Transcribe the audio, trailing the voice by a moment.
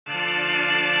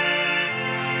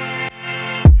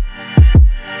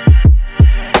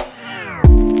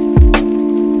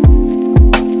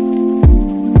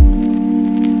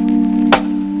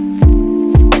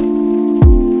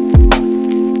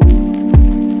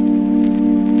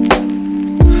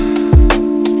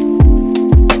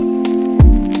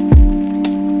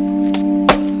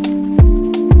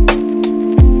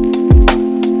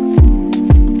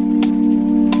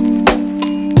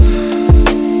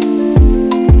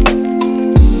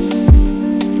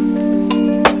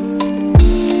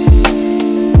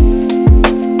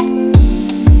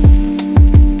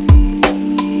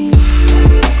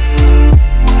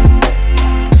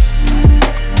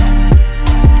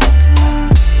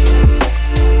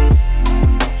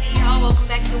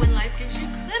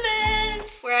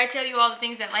all the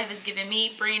things that life has given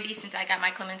me. Brandi, since I got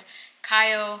my Clemmons.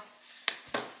 Kyle,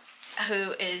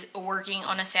 who is working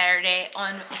on a Saturday,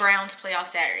 on Browns playoff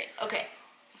Saturday. Okay,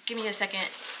 give me a second.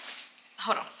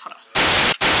 Hold on.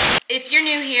 If you're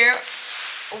new here,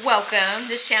 welcome.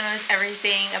 This channel is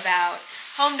everything about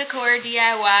home decor,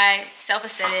 DIY,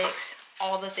 self-aesthetics,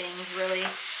 all the things, really.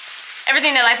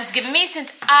 Everything that life has given me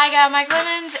since I got my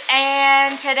Clemmons.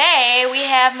 And today we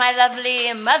have my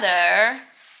lovely mother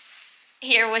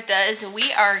here with us.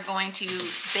 We are going to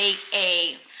bake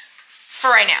for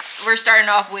right now, we're starting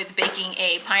off with baking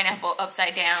a pineapple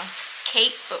upside down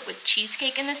cake, but with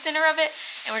cheesecake in the center of it.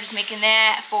 And we're just making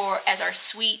that as our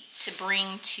sweet to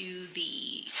bring to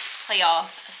the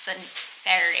playoff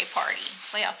Saturday party.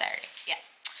 Playoff Saturday, yeah.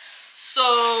 So,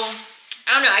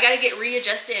 I don't know, I gotta get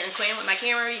readjusted and acquainted with my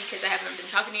camera because I haven't been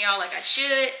talking to y'all like I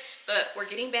should. But we're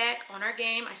getting back on our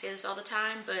game. I say this all the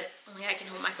time, but only I can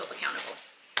hold myself accountable.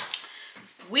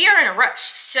 We are in a rush,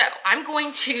 so I'm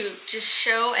going to just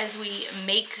show as we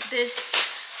make this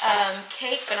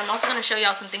cake, but I'm also going to show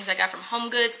y'all some things I got from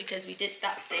HomeGoods because we did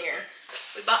stop there.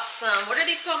 We bought some, what are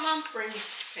these called, Mom? Spring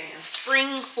pans.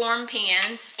 Spring form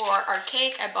pans for our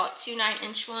cake. I bought 2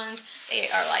 9-inch ones. They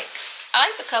are like, I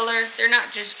like the color. They're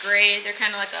not just gray. They're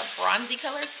kind of like a bronzy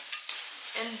color.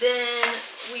 And then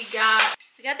we got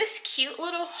this cute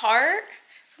little heart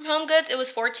from HomeGoods. It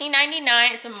was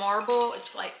 $14.99. It's a marble.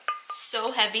 It's like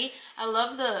so heavy. I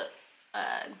love the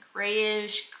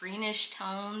grayish, greenish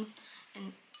tones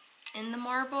in the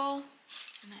marble,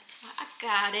 and that's why I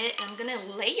got it. I'm gonna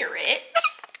layer it,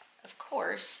 of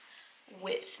course,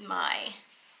 with my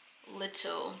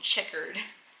little checkered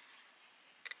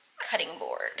cutting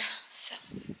board. So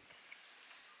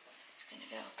it's gonna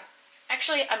go.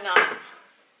 Actually, I'm not.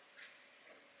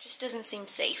 Just doesn't seem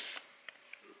safe.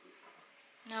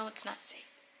 No, it's not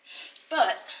safe.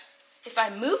 But if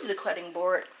I move the cutting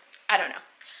board, I don't know.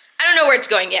 I don't know where it's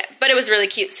going yet, but it was really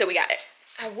cute, so we got it.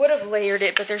 I would have layered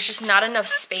it, but there's just not enough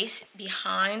space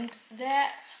behind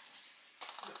that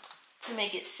to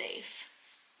make it safe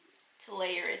to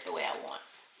layer it the way I want.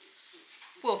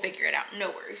 We'll figure it out, no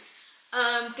worries.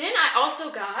 Then I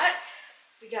also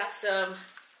we got some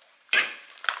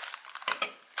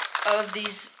of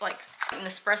these like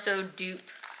Nespresso dupe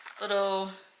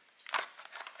little,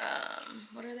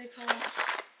 what are they called?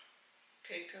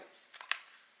 K-cups.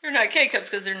 They're not K-cups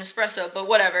because they're Nespresso, but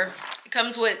whatever. It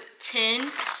comes with 10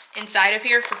 inside of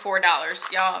here for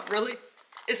 $4. Y'all, really?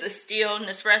 It's a steal.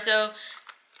 Nespresso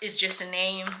is just a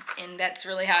name, and that's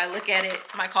really how I look at it.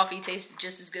 My coffee tastes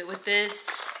just as good with this,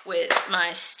 with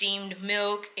my steamed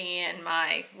milk and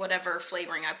my whatever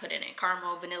flavoring I put in it.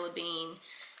 Caramel, vanilla bean,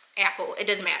 apple. It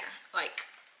doesn't matter. Like,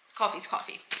 coffee's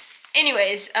coffee.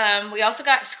 Anyways, we also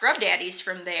got Scrub Daddies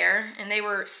from there, and they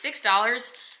were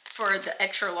 $6 for the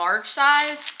extra large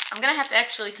size. I'm gonna have to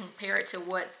actually compare it to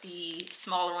what the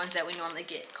smaller ones that we normally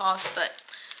get cost, but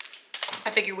I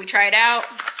figured we try it out.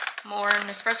 More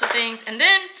Nespresso things. And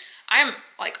then I'm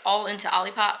like all into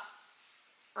Olipop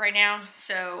right now,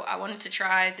 so I wanted to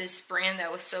try this brand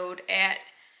that was sold at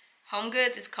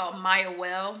HomeGoods. It's called Maya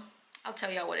Well. I'll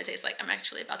tell y'all what it tastes like. I'm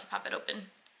actually about to pop it open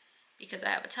because I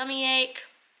have a tummy ache.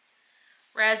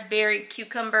 Raspberry,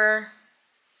 cucumber,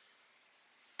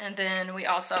 and then we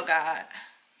also got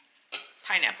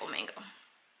pineapple mango.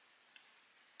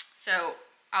 So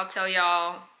I'll tell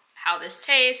y'all how this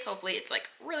tastes. Hopefully it's like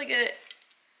really good,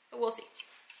 but we'll see.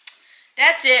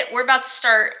 That's it. We're about to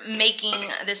start making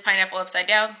this pineapple upside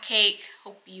down cake.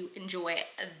 Hope you enjoy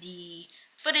the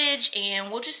footage,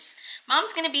 and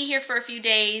Mom's gonna be here for a few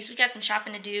days. We got some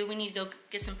shopping to do. We need to go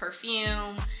get some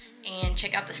perfume and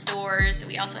check out the stores.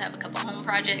 We also have a couple home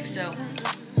projects, so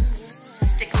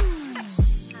stick on.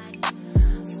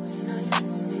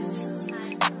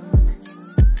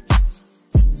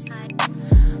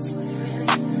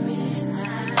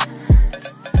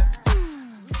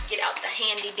 Get out the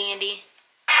handy dandy.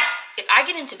 If I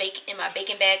get into in my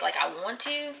baking bag like I want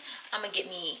to, I'm gonna get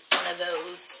me one of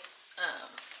those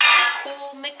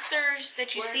cool mixers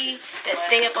that you see that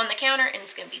stay up on the counter, and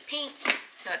it's gonna be pink.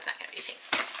 No, it's not gonna be pink,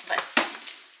 but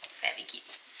that'd be cute.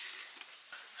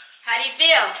 How do you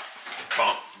feel?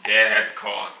 Calm. Dad had to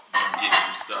call and get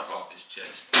some stuff off his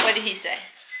chest. What did he say?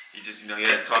 He just, he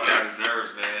had to talk out his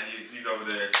nerves, man. He's over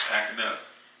there packing up.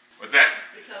 What's that?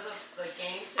 Because of the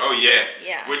game too? Oh, yeah.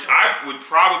 Yeah. Which I would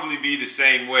probably be the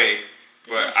same way,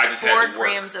 but This I is just 4 had to work.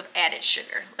 grams of added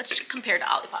sugar. Let's compare to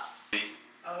Olipop.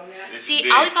 Oh, yeah? See,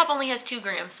 Olipop only has 2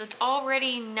 grams, so it's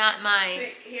already not my...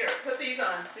 See, here, put these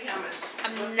on. See how much.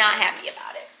 I'm not happy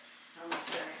about it. How much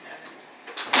I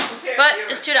have. But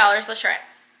it's $2. Let's try it.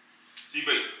 See,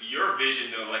 but your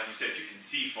vision though, like you said, you can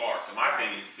see far. So my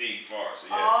thing is seeing far. So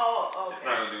yeah, oh, okay. it's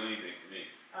not gonna do anything for me.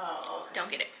 Oh, okay.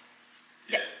 Don't get it.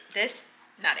 Yeah. This,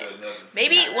 not So it. nothing.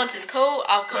 Maybe once it's cold,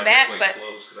 I'll come back. But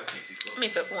let me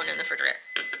put one in the refrigerator.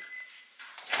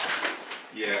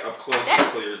 Yeah, up close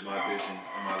it clears my vision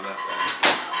on my left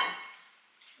eye.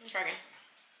 Okay.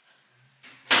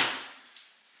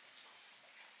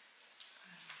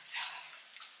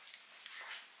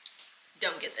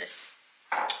 Don't get this.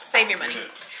 Save your money.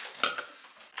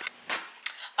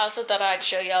 I also thought I'd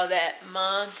show y'all that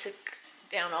Mom took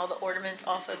down all the ornaments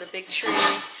off of the big tree,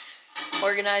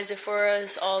 organized it for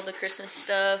us. All the Christmas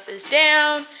stuff is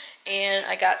down, and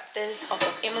I got this off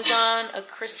of Amazon, a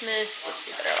Christmas, let's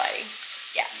see what they're lighting.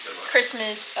 Yeah,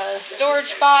 Christmas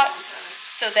storage box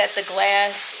so that the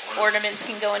glass ornaments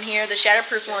can go in here. The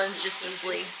shatterproof ones just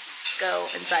easily go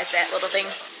inside that little thing.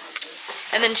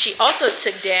 And then she also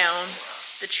took down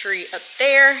the tree up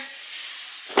there.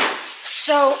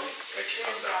 So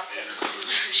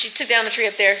she took down the tree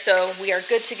up there, so we are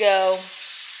good to go.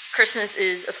 Christmas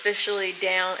is officially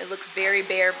down. It looks very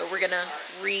bare, but we're gonna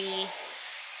redo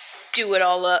it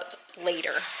all up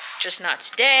later, just not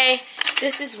today.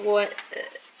 This is what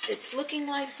it's looking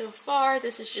like so far.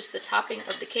 This is just the topping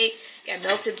of the cake. Got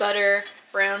melted butter,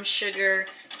 brown sugar,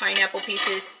 pineapple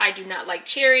pieces. I do not like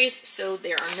cherries, so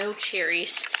there are no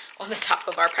cherries on the top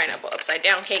of our pineapple upside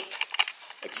down cake.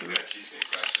 It's Cheesecake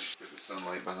Factory with the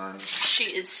sunlight behind it. She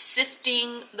is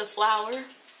sifting the flour.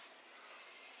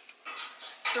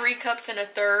 3 cups and a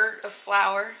third of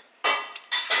flour.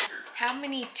 How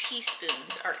many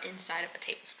teaspoons are inside of a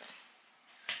tablespoon?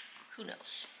 Who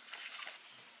knows?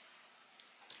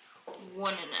 1.5.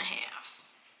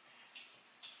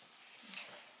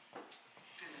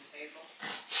 And the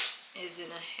table. Is in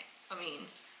a, I mean,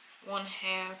 1/2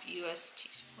 U.S.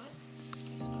 teaspoon. What?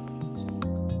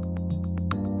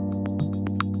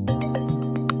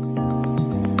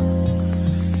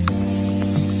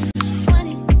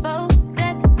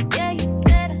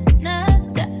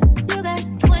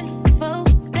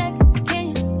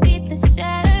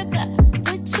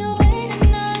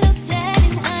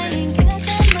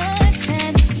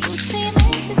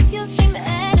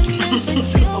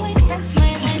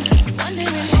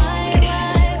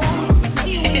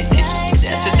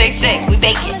 They say we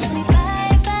bake it.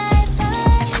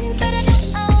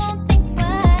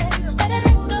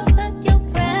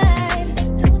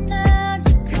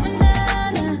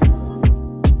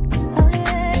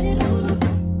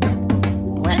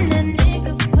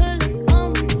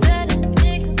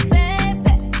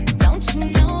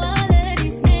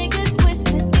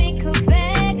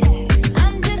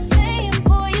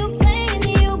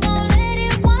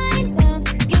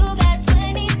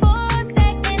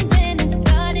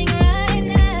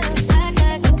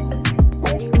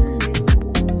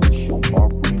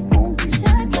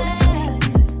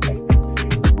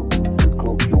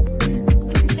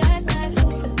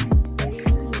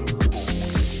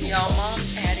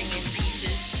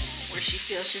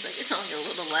 She's like, it's only a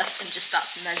little left, and just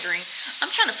stops measuring.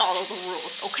 I'm trying to follow the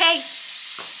rules, okay?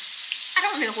 I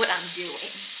don't know what I'm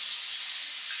doing,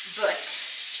 but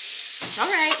it's all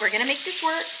right. We're gonna make this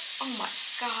work. Oh my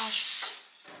gosh.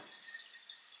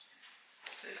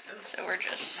 So we're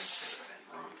just,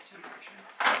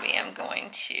 maybe I'm going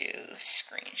to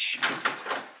screenshot.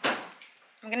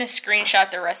 I'm gonna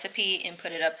screenshot the recipe and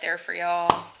put it up there for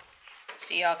y'all,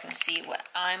 so y'all can see what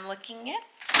I'm looking at.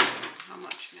 How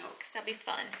much milk? Because that'd be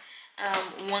fun.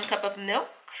 1 cup of milk.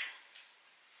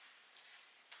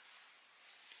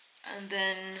 And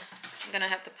then I'm going to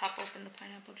have to pop open the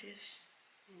pineapple juice.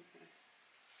 Okay.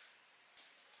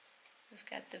 We've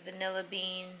got the vanilla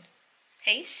bean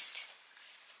paste.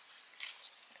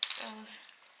 There it goes.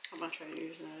 How much are you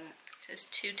using that? It says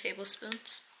 2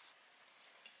 tablespoons.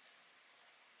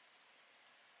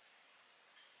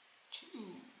 2.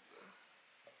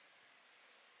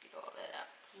 Get all that out.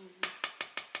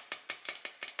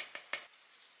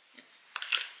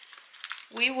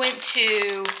 We went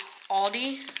to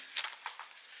Aldi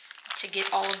to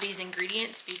get all of these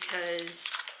ingredients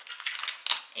because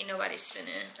ain't nobody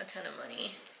spending a ton of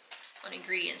money on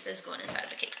ingredients that's going inside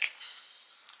of a cake.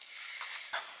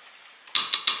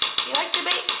 You like to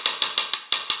bake?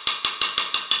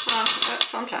 Well,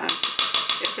 sometimes.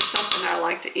 If it's something I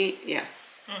like to eat, yeah.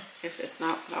 If it's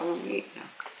not what I want to eat, no.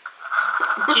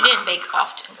 She didn't bake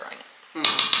often growing up.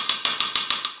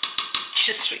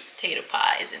 Just sweet potato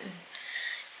pies and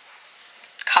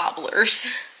cobblers,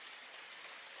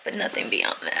 but nothing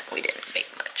beyond that. We didn't bake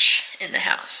much in the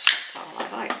house. That's all I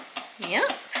like.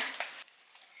 Yep.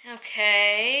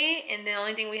 Okay, and the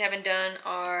only thing we haven't done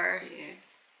are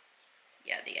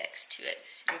Yeah, the X,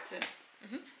 2X. That's it.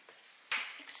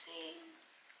 Mixing.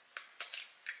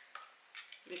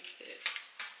 Mix it.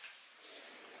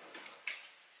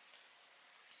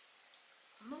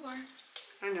 More.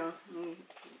 I know.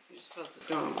 You're supposed to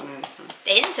do them one at a time.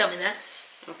 They didn't tell me that.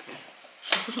 Okay.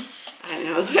 I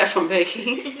know that from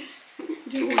baking.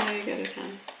 Do one egg at a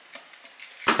time.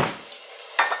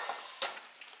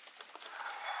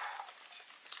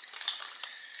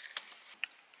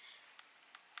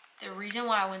 The reason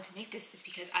why I wanted to make this is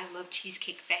because I love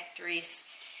Cheesecake Factory's,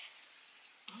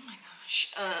 oh my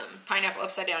gosh, pineapple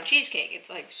upside down cheesecake. It's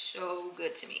like so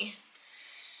good to me.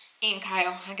 And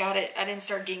Kyle, I got it. I didn't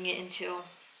start getting it until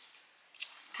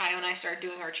Kyle and I started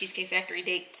doing our Cheesecake Factory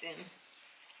dates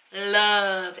and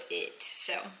love it.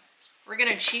 So we're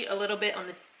gonna cheat a little bit on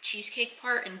the cheesecake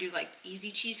part and do like easy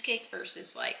cheesecake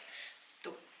versus like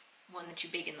the one that you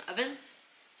bake in the oven.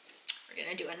 We're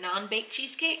gonna do a non-baked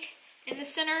cheesecake in the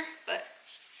center, but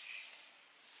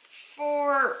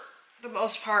for the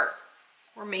most part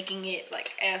we're making it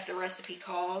like as the recipe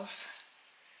calls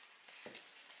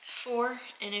for.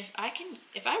 And if I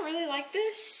really like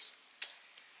this,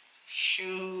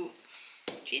 shoot,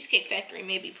 Cheesecake Factory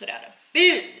may be put out of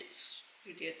business.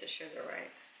 You did the sugar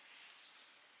right.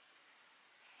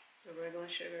 The regular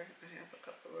sugar. I have a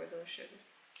cup of regular sugar.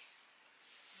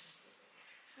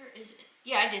 Where is it?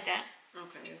 Yeah, I did that.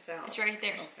 Okay, it's out. It's right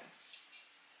there. Okay.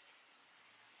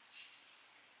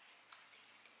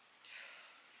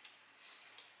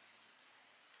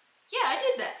 Yeah, I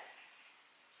did that.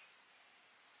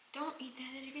 Don't eat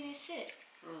that, then you're gonna get sick.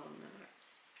 Oh, no.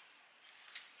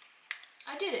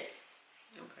 I did it.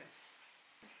 Okay.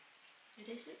 Did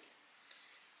they sick?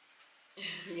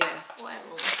 Yeah. We'll add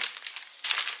a little.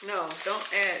 No, don't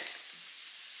add.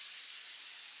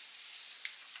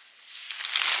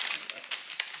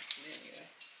 Anyway.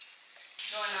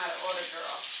 Going out of order,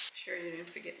 girl. Sure you didn't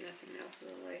forget nothing else,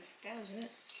 little lady. That was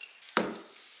it.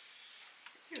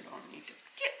 You don't need to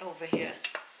get over here.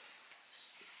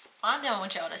 I don't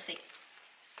want y'all to see.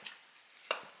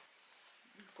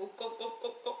 Go, go, go, go,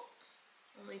 go.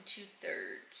 Only 2/3.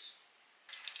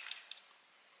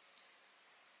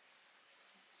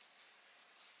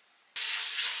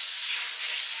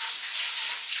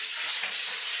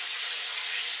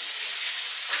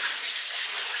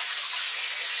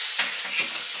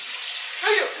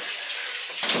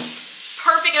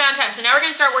 Perfect amount of time. So now we're going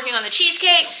to start working on the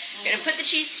cheesecake. We're going to put the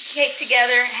cheesecake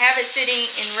together, have it sitting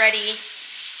and ready,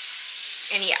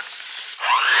 and yeah.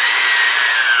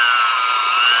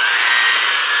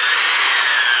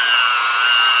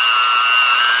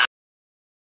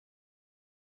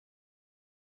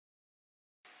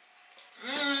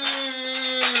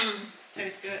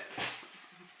 Tastes good.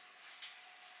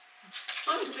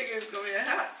 I didn't think it was going to be that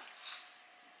hot.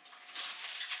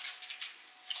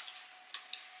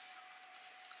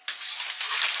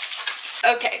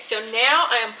 Okay, so now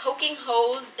I am poking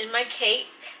holes in my cake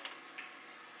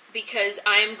because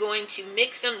I am going to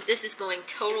mix them. This is going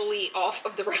totally off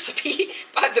of the recipe,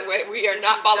 by the way. We are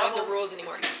not following the rules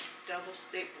anymore. Double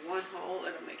stick one hole,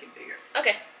 it'll make it bigger.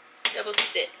 Okay, double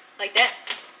stick, like that.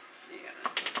 Yeah.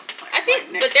 I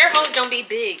think, but their holes don't be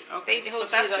big. Okay, They holes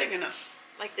but that's be like, big enough.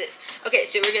 like this. Okay,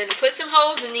 so we're going to put some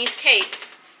holes in these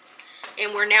cakes.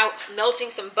 And we're now melting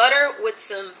some butter with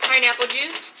some pineapple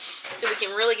juice so we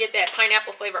can really get that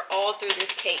pineapple flavor all through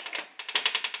this cake.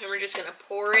 And we're just going to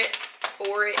pour it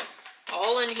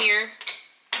all in here.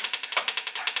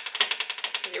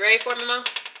 Are you ready for it, Mama?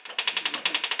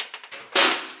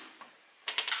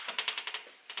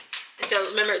 And so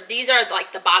remember, these are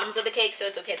like the bottoms of the cake, so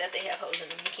it's okay that they have holes in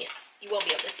them. You won't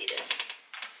be able to see this.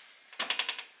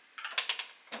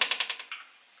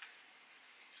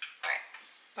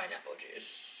 Pineapple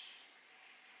juice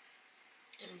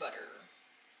and butter.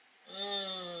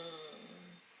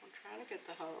 I'm trying to get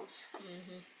the hose.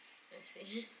 I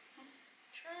see.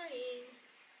 Trying.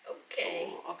 Okay.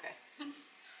 Ooh, okay.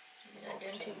 Not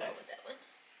doing too well with that one.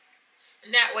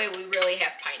 And that way we really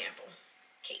have pineapple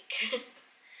cake.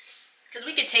 Because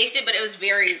we could taste it, but it was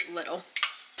very little.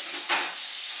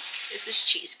 This is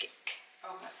cheesecake.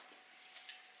 Okay.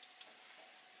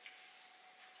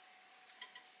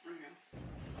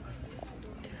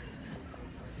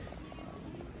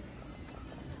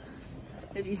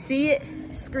 If you see it,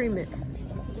 scream it.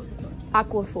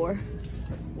 Aquaphor.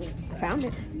 Found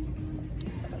it.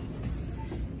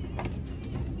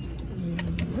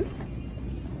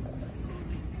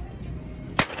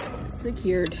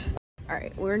 Secured.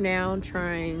 Alright, we're now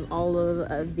trying all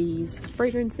of these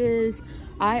fragrances.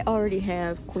 I already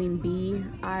have Queen Bee.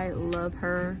 I love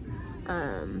her.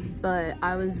 But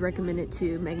I was recommended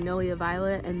to Magnolia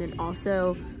Violet and then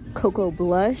also Cocoa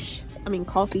Blush.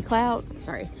 Coffee Cloud.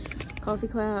 Sorry, Coffee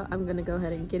Cloud. I'm gonna go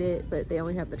ahead and get it, but they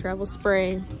only have the travel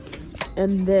spray.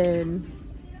 And then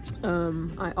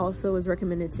I also was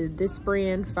recommended to this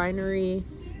brand, Finery.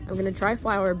 I'm gonna try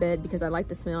Flower Bed because I like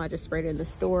the smell. I just sprayed it in the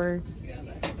store.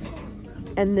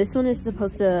 And this one is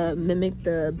supposed to mimic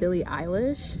the Billie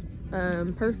Eilish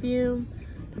perfume,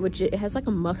 which it has like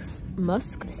a musk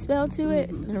smell to it,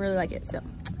 and I really like it. So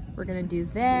we're gonna do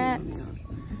that.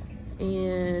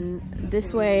 And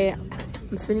this way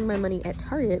I'm spending my money at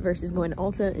Target versus going to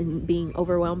Ulta and being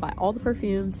overwhelmed by all the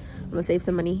perfumes. I'm gonna save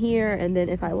some money here, and then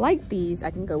if I like these, I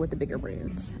can go with the bigger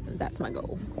brands. That's my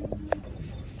goal.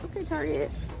 Okay, Target.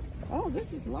 Oh,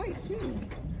 this is light too.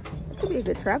 It could be a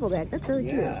good travel bag. That's really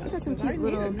cute. I got some cute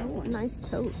little nice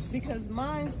totes. Because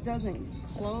mine doesn't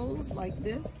close like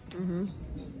this. Mm-hmm.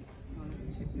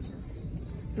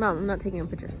 Mom, I'm not taking a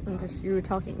picture. I'm just, you were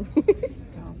talking.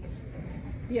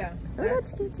 Yeah. Oh,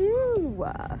 that's cute too.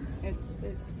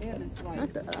 It's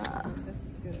like, this is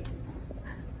good.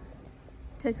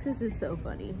 Texas is so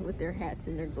funny with their hats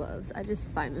and their gloves. I just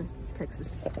find this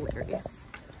Texas hilarious.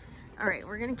 All right,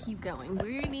 we're gonna keep going.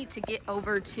 We need to get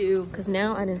over to, because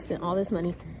now I didn't spend all this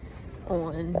money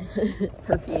on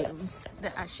perfumes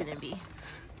that I shouldn't be.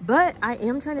 But I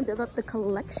am trying to build up the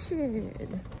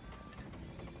collection.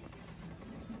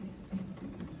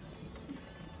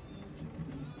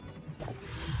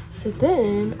 So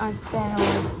then I found,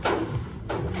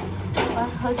 my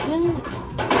husband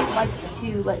likes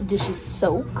to let dishes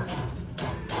soak,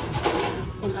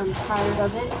 and I'm tired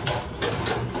of it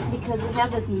because we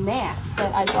have this mat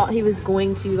that I thought he was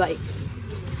going to like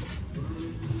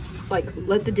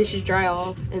let the dishes dry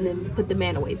off and then put the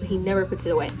mat away, but he never puts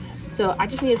it away. So I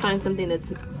just need to find something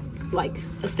that's like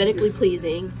aesthetically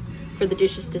pleasing for the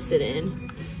dishes to sit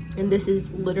in, and this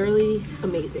is literally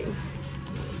amazing.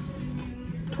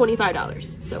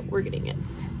 $25, so we're getting it.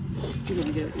 You're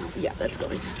gonna get it? Yeah, that's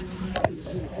going.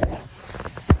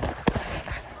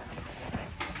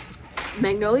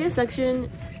 Magnolia section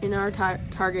in our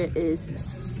Target is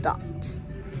stocked.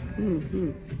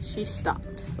 She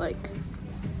stopped. Like,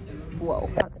 whoa.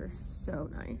 Pots are so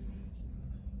nice.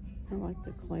 I like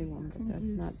the clay one, but that's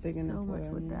not big enough. So much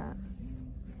with that.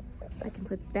 I can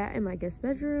put that in my guest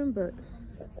bedroom, but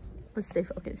let's stay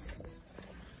focused.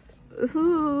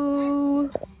 Ooh.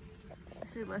 I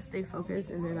said let's stay focused,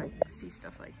 and then I see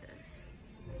stuff like this.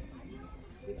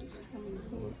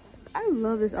 I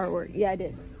love this artwork. Yeah, I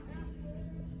did.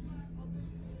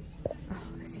 Oh,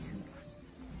 I see something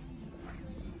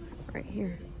right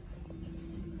here.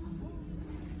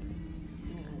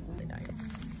 Really nice.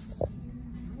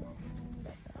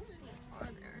 How many are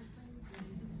there?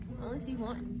 I only see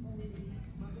one.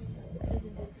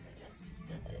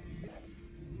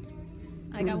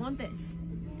 Like, I want this.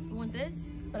 I want this,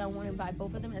 but I want to buy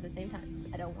both of them at the same time.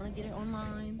 I don't want to get it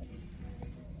online.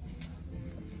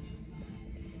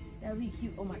 That would be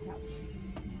cute on my couch.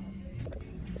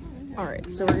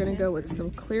 Alright, so we're going to go with some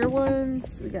clear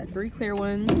ones. We got 3 clear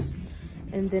ones.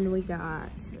 And then we got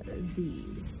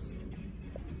these.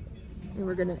 And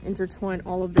we're going to intertwine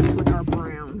all of this with our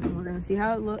brown. And we're going to see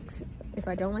how it looks. If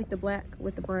I don't like the black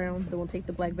with the brown, then we'll take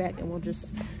the black back and we'll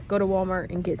just go to Walmart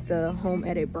and get the home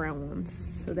edit brown ones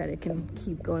so that it can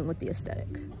keep going with the aesthetic.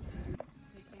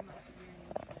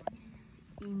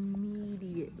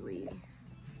 Immediately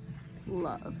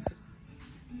love.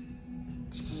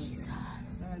 Jesus.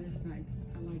 That is nice.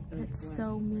 I like those. That's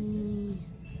so me.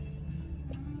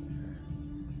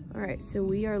 All right, so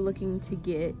we are looking to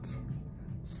get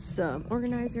some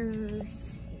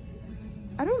organizers.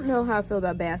 I don't know how I feel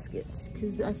about baskets,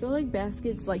 because I feel like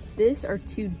baskets like this are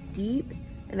too deep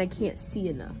and I can't see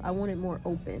enough. I want it more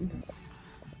open.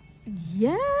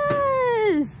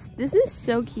 Yes! This is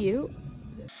so cute.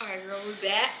 Alright girl, we're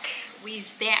back.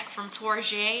 We's back from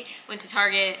Target. Went to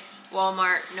Target,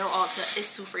 Walmart, no Ulta.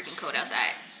 It's too freaking cold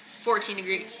outside. 14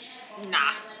 degrees.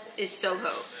 Nah, it's so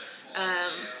cold.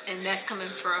 And that's coming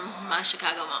from my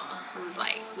Chicago mama, who was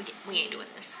like, we ain't doing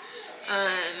this.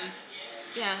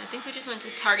 Yeah, I think we just went to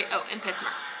Target. Oh, and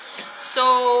PetSmart.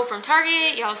 So from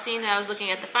Target, y'all seen that I was looking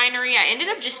at the Finery. I ended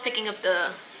up just picking up the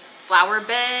Flower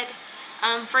Bed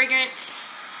fragrance.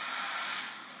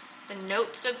 The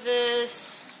notes of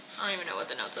this, I don't even know what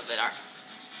the notes of it are,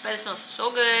 but it smells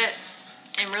so good.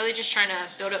 I'm really just trying to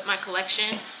build up my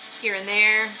collection here and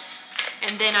there.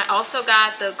 And then I also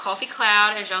got the Coffee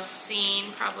Cloud, as y'all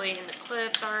seen probably in the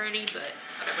clips already, but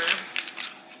whatever.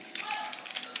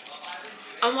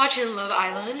 I'm watching Love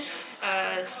Island,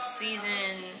 season,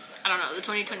 I don't know, the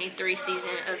 2023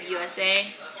 season of USA.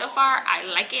 So far, I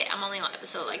like it. I'm only on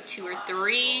episode like 2 or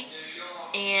 3.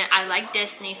 And I like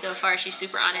Destiny so far. She's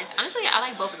super honest. Honestly, I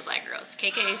like both of the black girls.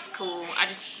 KK is cool. I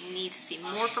just need to see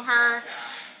more from her.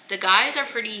 The guys are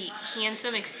pretty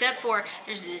handsome, except for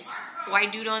there's this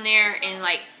white dude on there, and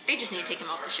like they just need to take him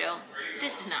off the show.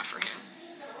 This is not for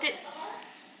him.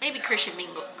 Maybe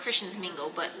Christians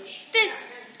mingle, but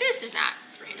this is not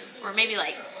for him. Or maybe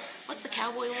like, what's the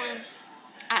cowboy ones?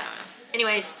 I don't know.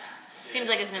 Anyways, seems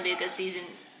like it's gonna be a good season.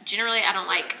 Generally, I don't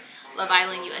like Love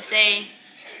Island USA.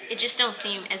 It just don't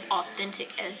seem as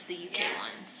authentic as the UK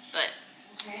ones, but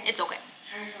it's okay.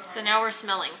 So now we're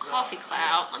smelling Coffee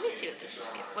Cloud. Let me see what this is.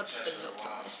 What's the notes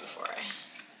on this before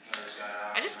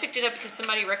I just picked it up because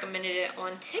somebody recommended it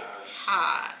on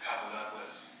TikTok.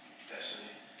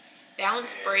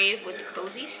 Balance Brave with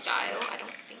Cozy Style. I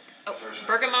don't think. Oh,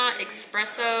 Bergamot,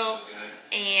 Espresso,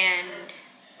 and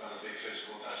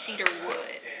Cedar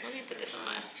Wood. Let me put this on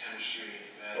my.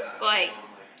 Like,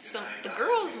 the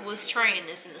girls was trying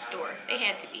this in the store. They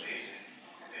had to be.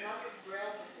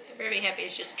 They're very happy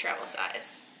it's just a travel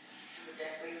size.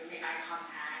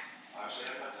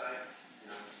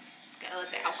 Gotta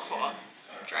let the alcohol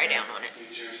dry down on it.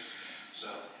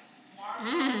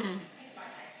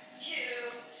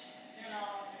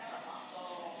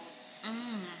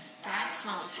 That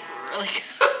smells really good.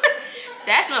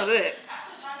 That smells good.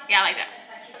 Yeah, I like that.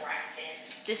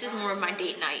 This is more of my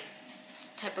date night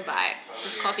type of vibe.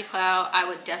 This Coffee Cloud, I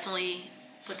would definitely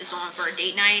put this on for a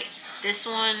date night. This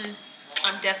one,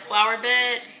 I'm Death Flower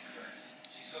Bed.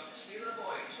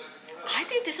 I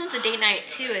think this one's a date night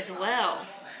too as well.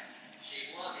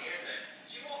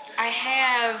 I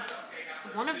have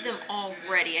one of them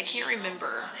already. I can't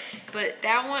remember. But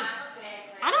that one,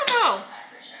 I don't know.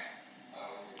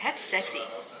 That's sexy.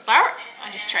 Flower, I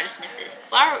just try to sniff this.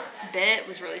 Flower Bed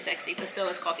was really sexy, but so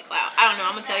is Coffee Cloud. I don't know.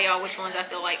 I'm going to tell y'all which ones I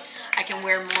feel like I can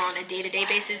wear more on a day-to-day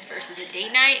basis versus a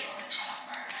date night.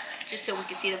 Just so we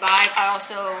can see the vibe. I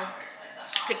also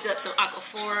picked up some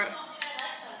Aquaphor.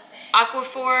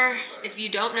 Aquaphor, if you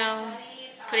don't know,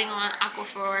 putting on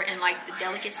Aquaphor in like the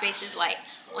delicate spaces, like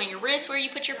on your wrist where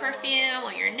you put your perfume,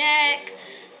 on your neck,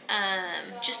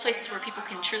 just places where people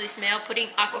can truly smell. Putting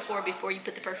Aquaphor before you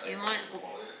put the perfume on will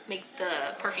make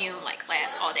the perfume like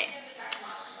last all day.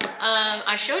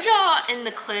 I showed y'all in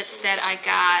the clips that I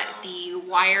got the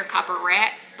wire copper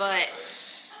wrap, but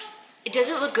it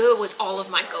doesn't look good with all of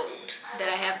my gold that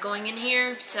I have going in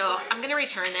here, so I'm gonna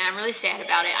return that. I'm really sad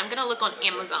about it. I'm gonna look on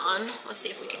Amazon. Let's see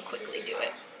if we can quickly do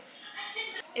it.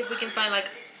 If we can find like,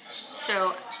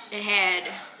 so it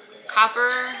had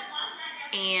copper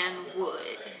and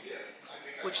wood,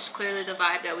 which is clearly the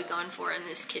vibe that we're going for in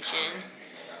this kitchen.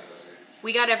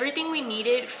 We got everything we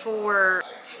needed for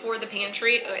the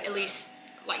pantry, at least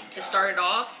like to start it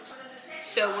off.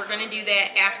 So we're gonna do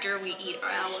that after we eat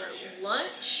our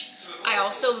lunch. I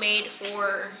also made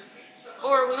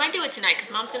or we might do it tonight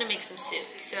because Mom's gonna make some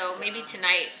soup. So maybe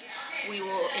tonight we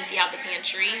will empty out the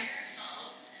pantry.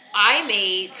 I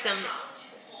made some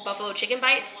buffalo chicken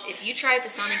bites. If you tried the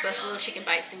Sonic buffalo chicken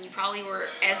bites, then you probably were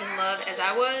as in love as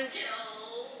I was.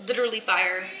 Literally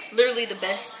fire. Literally the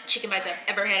best chicken bites I've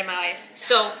ever had in my life.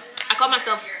 So I caught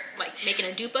myself like making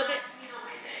a dupe of it.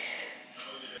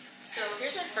 So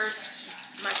here's my first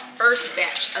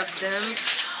batch of them.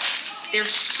 They're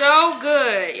so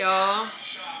good, y'all.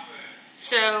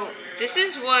 So this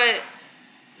is what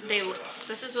they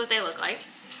look like.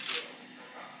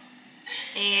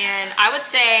 And I would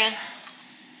say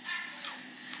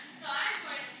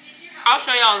I'll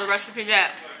show y'all the recipe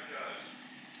that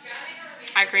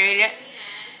I created.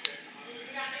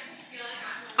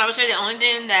 I would say the only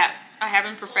thing that I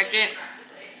haven't perfected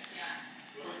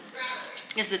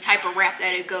is the type of wrap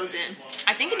that it goes in.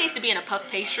 I think it needs to be in a puff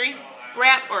pastry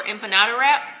wrap or empanada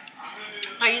wrap.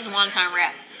 I use wonton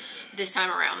wrap this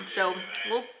time around. So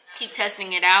we'll keep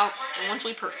testing it out. And once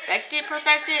we perfect it,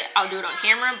 I'll do it on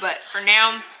camera. But for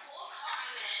now,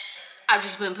 I've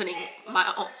just been putting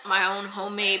my own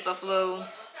homemade buffalo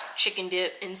chicken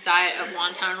dip inside of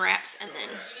wonton wraps, and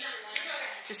then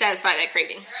to satisfy that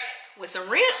craving with some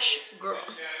ranch, girl,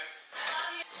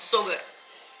 so good.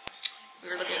 We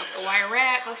were looking up the wire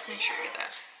rack. Let's make sure we get that.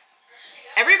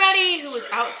 Everybody who was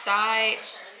outside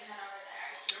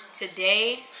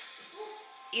today,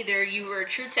 either you were a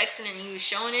true Texan and you was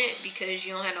showing it because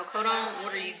you don't have no coat on,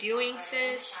 what are you doing,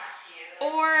 sis?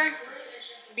 Or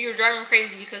you were driving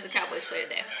crazy because the Cowboys played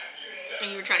today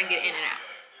and you were trying to get in and out.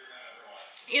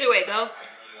 Either way, go.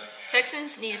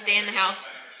 Texans need to stay in the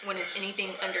house when it's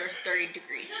anything under 30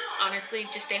 degrees. Honestly,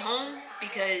 just stay home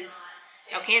because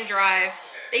y'all can't drive.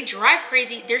 They drive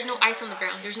crazy. There's no ice on the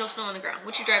ground. There's no snow on the ground.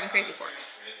 What you driving crazy for?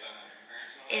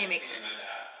 And it makes sense.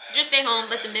 So just stay home.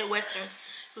 Let the Midwesterns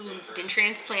who then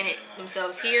transplanted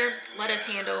themselves here. Let us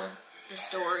handle the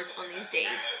stores on these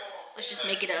days. Let's just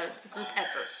make it a group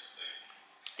effort.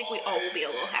 I think we all will be a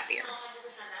little happier.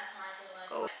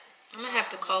 Go. I'm gonna have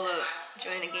to call up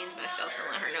Joanna Gaines myself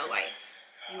and let her know, like,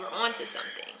 you were onto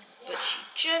something, but she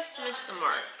just missed the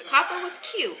mark. The copper was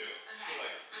cute,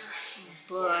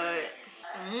 but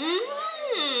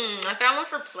I found one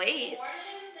for plates.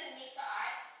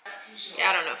 Yeah,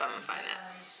 I don't know if I'm gonna find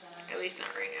that. At least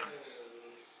not right now.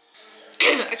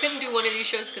 I couldn't do one of these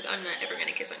shows because I'm not ever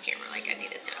gonna kiss on camera. Like, I need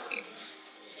this kind of weird.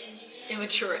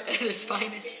 Immature at its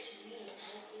finest.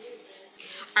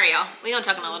 Alright, y'all. We're gonna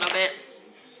talk in a little bit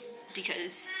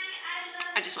because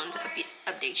I just wanted to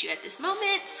update you at this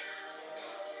moment.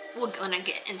 We're gonna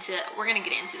get into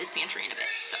this pantry in a bit.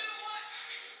 So,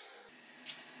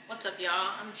 what's up,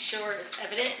 y'all? I'm sure it's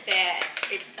evident that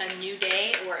it's a new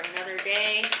day or another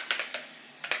day.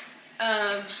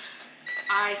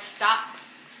 I stopped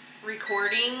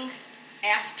recording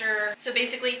after, so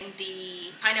basically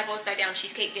the pineapple upside down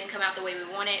cheesecake didn't come out the way we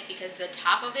wanted because the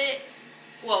top of it,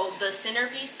 well, the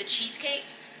centerpiece, the cheesecake,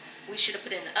 we should have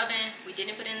put it in the oven. We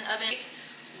didn't put it in the oven.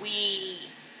 We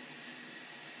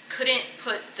couldn't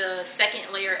put the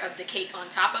second layer of the cake on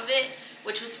top of it,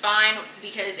 which was fine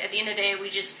because at the end of the day, we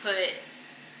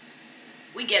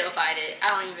ghettofied it. I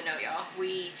don't even know, y'all.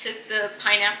 We took the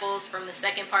pineapples from the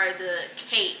second part of the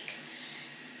cake,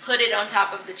 put it on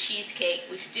top of the cheesecake.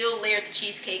 We still layered the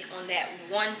cheesecake on that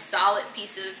one solid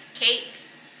piece of cake.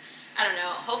 I don't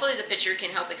know. Hopefully the picture can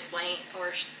help explain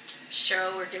or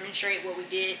show or demonstrate what we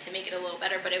did to make it a little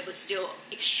better, but it was still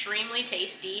extremely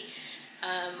tasty.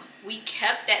 We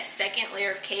kept that second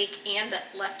layer of cake and the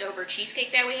leftover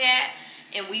cheesecake that we had,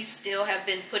 and we still have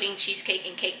been putting cheesecake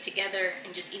and cake together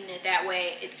and just eating it that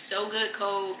way. It's so good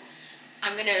cold.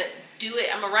 I'm gonna do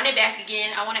it. I'm gonna run it back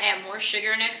again. I want to add more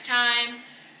sugar next time.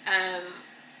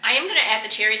 I am gonna add the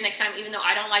cherries next time, even though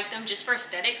I don't like them, just for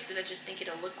aesthetics, because I just think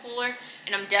it'll look cooler.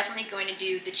 And I'm definitely going to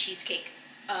do the cheesecake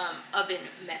oven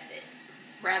method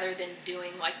rather than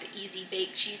doing like the easy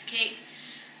bake cheesecake,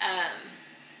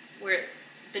 where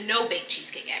the no bake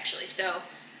cheesecake actually. So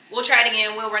we'll try it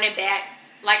again. We'll run it back.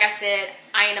 Like I said,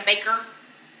 I ain't a baker,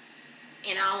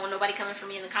 and I don't want nobody coming for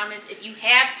me in the comments. If you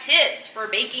have tips for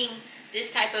baking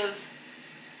this type of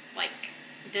like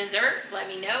dessert, let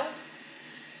me know.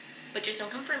 But just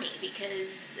don't come for me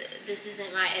because this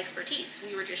isn't my expertise.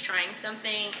 We were just trying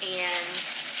something and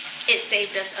it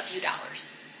saved us a few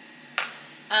dollars.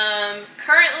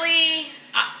 Currently,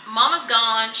 Mama's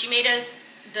gone. She made us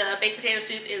the baked potato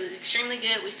soup. It was extremely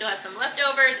good. We still have some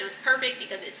leftovers. It was perfect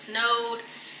because it snowed,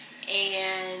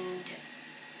 and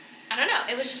I don't know.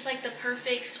 It was just like the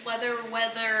perfect sweater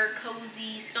weather,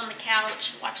 cozy, sit on the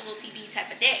couch, watch a little TV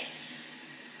type of day.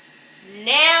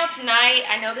 Now tonight,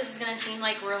 I know this is gonna seem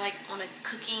like we're like on a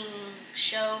cooking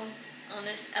show on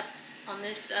this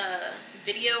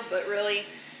video, but really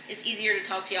it's easier to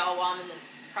talk to y'all while I'm in the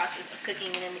process of cooking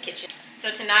and in the kitchen.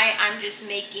 So tonight I'm just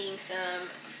making some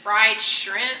fried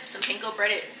shrimp, some panko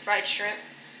breaded fried shrimp.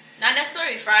 Not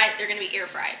necessarily fried, they're gonna be air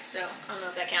fried, so I don't know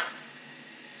if that counts.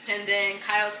 And then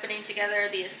Kyle's putting together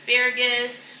the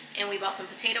asparagus, and we bought some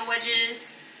potato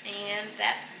wedges. And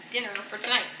that's dinner for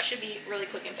tonight. Should be really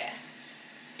quick and fast.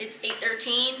 It's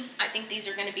 8:13. I think these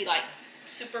are going to be like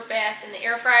super fast in the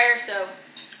air fryer, so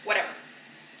whatever.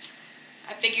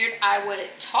 I figured I would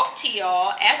talk to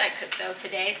y'all as I cook though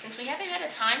today, since we haven't had a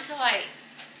time to I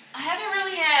haven't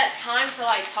really had time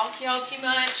to talk to y'all too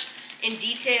much in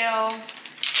detail,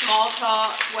 small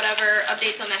talk, whatever,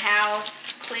 updates on the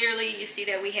house. Clearly you see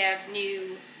that we have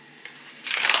new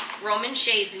Roman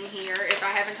shades in here, if I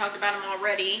haven't talked about them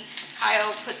already.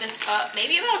 Kyle put this up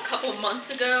maybe about a couple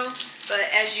months ago, but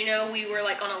as you know, we were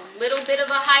like on a little bit of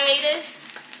a hiatus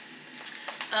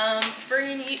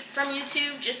from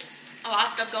YouTube, just a lot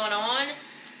of stuff going on,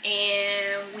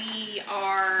 and we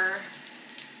are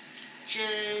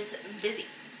just busy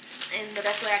in the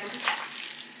best way I can put that.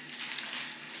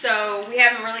 So we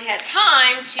haven't really had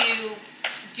time to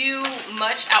do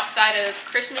much outside of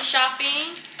Christmas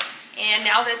shopping. And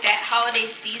now that that holiday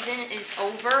season is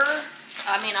over,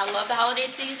 I mean, I love the holiday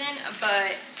season,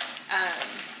 but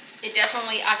it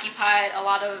definitely occupied a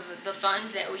lot of the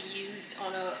funds that we used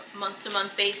on a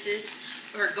month-to-month basis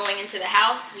for going into the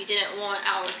house. We didn't want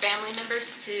our family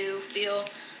members to feel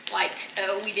like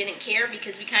we didn't care,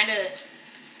 because we kind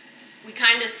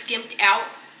of skimped out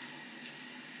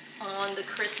on the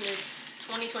Christmas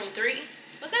 2023.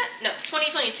 Was that? No,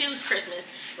 2022's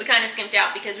Christmas. We kind of skimped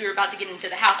out because we were about to get into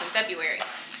the house in February.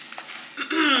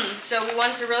 So we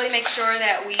wanted to really make sure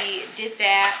that we did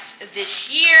that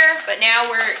this year, but now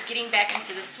we're getting back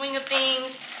into the swing of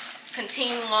things.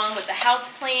 continuing along with the house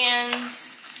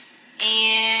plans.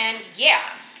 And yeah,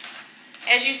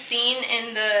 as you've seen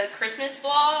in the Christmas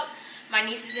vlog, my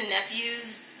nieces and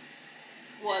nephews,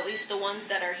 well, at least the ones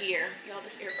that are here. Y'all,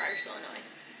 this air fryer is so annoying.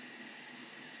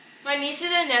 My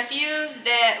nieces and nephews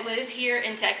that live here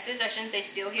in Texas, I shouldn't say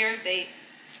still here, they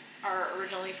are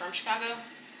originally from Chicago.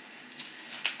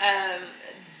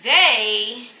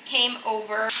 They came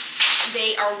over.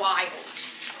 They are wild.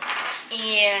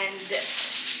 And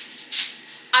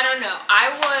I don't know.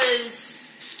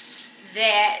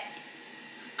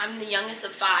 I'm the youngest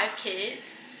of 5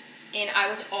 kids, and I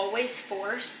was always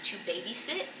forced to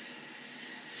babysit.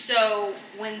 So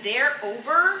when they're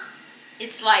over,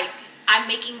 it's like I'm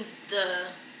making the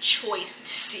choice to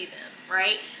see them,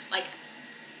 right? Like,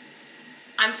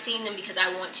 I'm seeing them because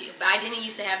I want to, but I didn't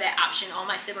used to have that option. All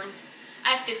my siblings, I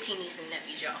have 15 nieces and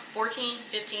nephews, y'all. 14,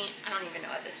 15, I don't even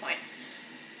know at this point.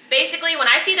 Basically, when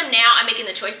I see them now, I'm making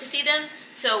the choice to see them.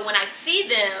 So when I see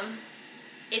them,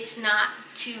 it's not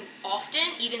too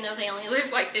often, even though they only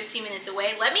live like 15 minutes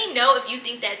away. Let me know if you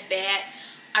think that's bad.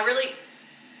 I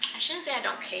shouldn't say I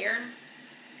don't care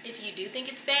if you do think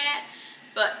it's bad,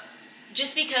 but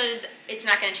just because it's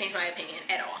not going to change my opinion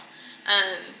at all.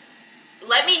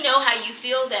 Let me know how you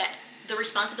feel that the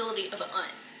responsibility of an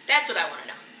aunt. That's what I want to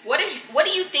know. What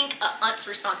do you think an aunt's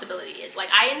responsibility is?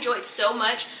 Like, I enjoyed so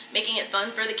much making it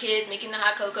fun for the kids, making the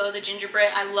hot cocoa, the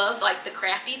gingerbread. I love like the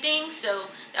crafty things, so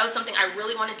that was something I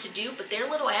really wanted to do, but their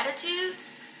little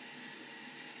attitudes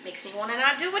makes me want to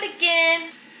not do it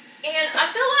again. And I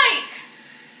feel like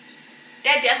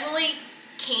that definitely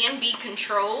can be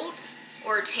controlled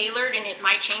or tailored, and it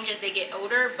might change as they get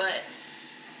older, but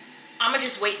I'm gonna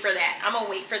just wait for that. I'm gonna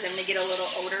wait for them to get a little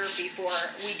older before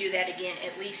we do that again,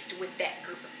 at least with that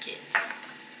group of kids.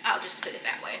 I'll just put it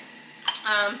that way.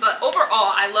 But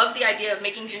overall, I love the idea of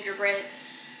making gingerbread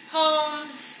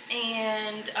homes,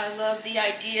 and I love the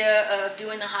idea of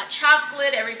doing the hot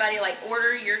chocolate. Everybody like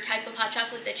order your type of hot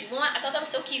chocolate that you want. I thought that was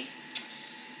so cute.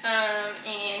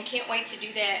 And can't wait to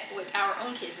do that with our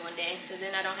own kids one day, so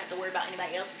then I don't have to worry about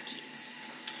anybody else's kids.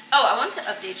 Oh, I wanted to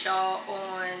update y'all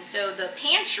on, so the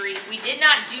pantry, we did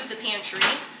not do the pantry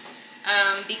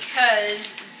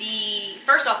because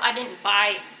first off, I didn't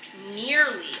buy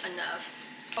nearly enough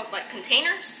of like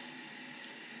containers.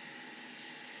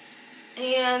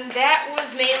 And that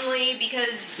was mainly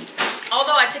because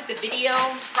although I took the video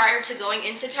prior to going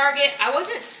into Target, I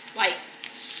wasn't like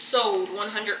sold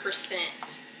 100%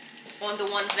 on the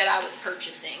ones that I was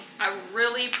purchasing. I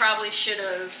really probably should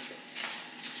have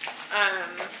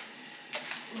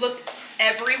looked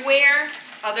everywhere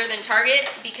other than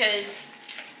Target, because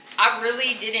I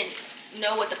really didn't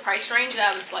know what the price range that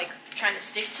I was like trying to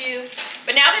stick to.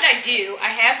 But now that I do, I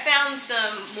have found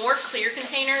some more clear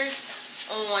containers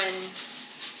on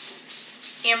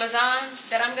Amazon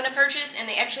that I'm gonna purchase, and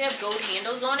they actually have gold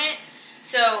handles on it.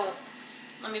 So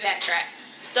let me backtrack.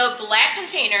 The black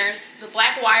containers, the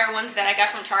black wire ones that I got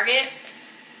from Target,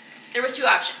 there was 2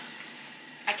 options.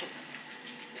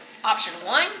 Option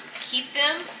 1, keep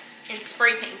them and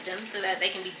spray paint them so that they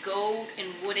can be gold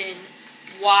and wooden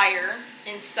wire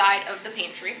inside of the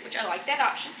pantry, which I like that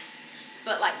option.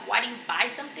 But like, why do you buy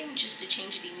something just to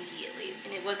change it immediately?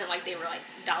 And it wasn't like they were like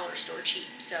dollar store cheap,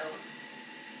 so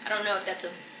I don't know if that's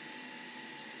a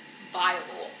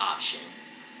viable option.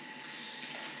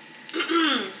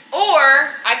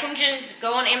 Or I can just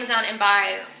go on Amazon and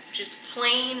buy just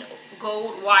plain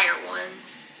gold wire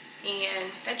ones,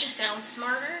 and that just sounds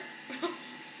smarter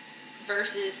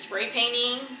versus spray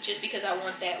painting just because I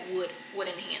want that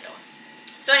wooden handle.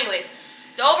 So anyways,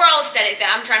 the overall aesthetic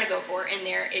that I'm trying to go for in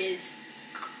there is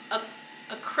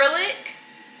acrylic,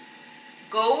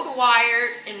 gold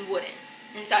wired, and wooden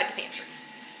inside the pantry.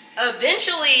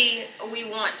 Eventually, we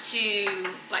want to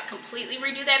like completely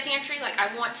redo that pantry. Like,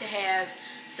 I want to have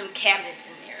some cabinets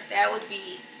in there. That would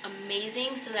be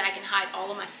amazing, so that I can hide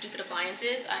all of my stupid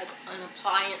appliances. I'm an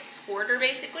appliance hoarder,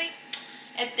 basically.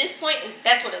 At this point,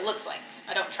 that's what it looks like.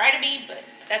 I don't try to be, but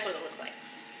that's what it looks like.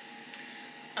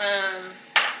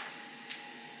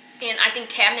 And I think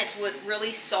cabinets would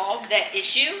really solve that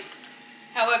issue.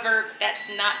 However, that's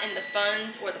not in the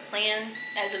funds or the plans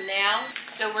as of now.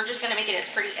 So we're just gonna make it as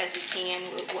pretty as we can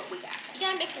with what we got. You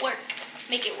gotta make it work.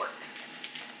 Make it work.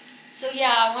 So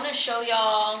yeah, I wanna show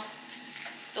y'all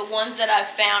the ones that I've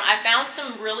found. I found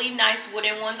some really nice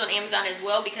wooden ones on Amazon as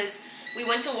well, because we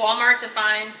went to Walmart to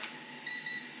find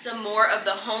some more of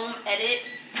the Home Edit,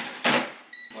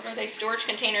 what are they, storage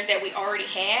containers that we already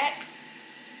had,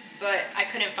 but I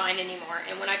couldn't find anymore.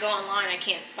 And when I go online, I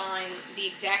can't find the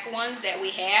exact ones that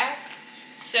we have.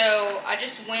 So I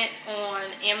just went on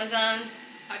Amazon's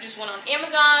I just went on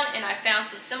Amazon and I found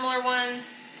some similar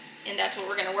ones, and that's what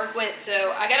we're gonna work with.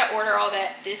 So I gotta order all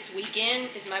that this weekend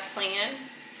is my plan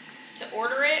to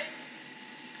order it,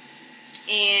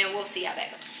 and we'll see how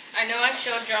that goes. I know I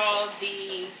showed y'all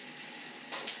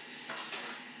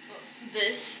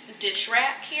this dish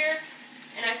rack here,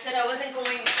 and I said I wasn't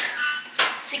going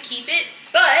to keep it,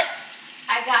 but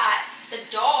I got the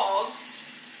dogs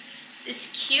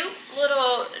this cute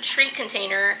little treat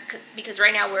container, because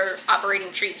right now we're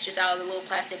operating treats just out of the little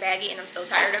plastic baggie and I'm so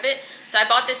tired of it. So I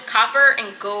bought this copper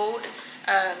and gold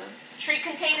treat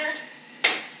container,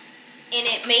 and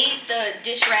it made the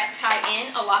dish rack tie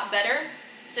in a lot better.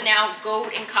 So now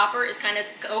gold and copper is kind of,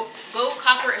 gold,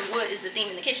 copper, and wood is the theme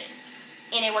in the kitchen.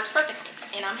 And it works perfectly,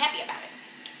 and I'm happy about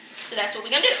it. So that's what we're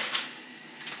gonna do.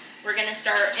 We're gonna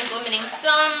start implementing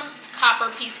some copper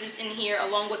pieces in here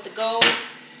along with the gold.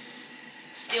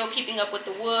 Still keeping up with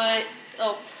the wood.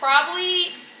 Oh,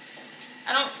 probably,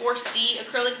 I don't foresee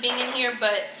acrylic being in here,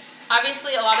 but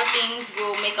obviously a lot of things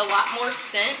will make a lot more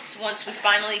sense once we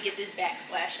finally get this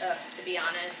backsplash up, to be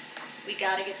honest. We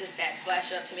gotta get this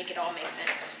backsplash up to make it all make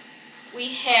sense. We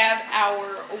have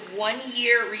our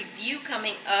 1-year review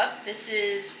coming up.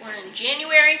 We're in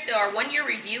January, so our 1-year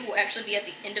review will actually be at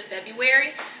the end of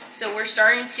February. So we're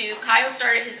starting to, Kyle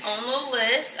started his own little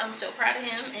list. I'm so proud of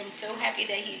him and so happy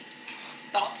that he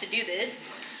thought to do this.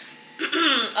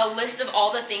 A list of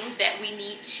all the things that we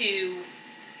need to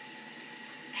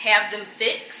have them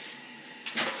fix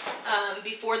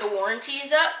before the warranty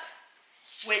is up,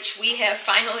 which we have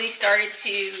finally started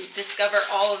to discover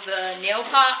all of the nail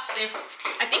pops.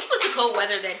 I think it was the cold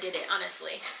weather that did it,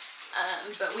 honestly.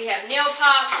 But we have nail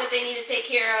pops that they need to take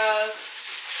care of.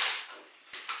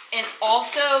 And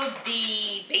also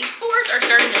the baseboards are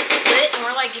starting to split, and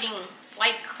we're like getting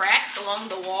slight cracks along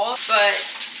the wall. But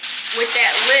with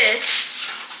that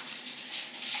list,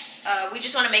 we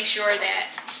just want to make sure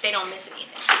that they don't miss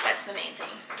anything. That's the main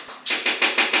thing.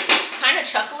 Kind of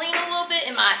chuckling a little bit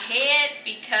in my head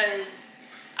because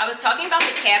I was talking about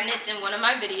the cabinets in one of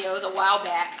my videos a while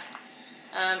back.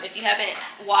 If you haven't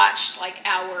watched like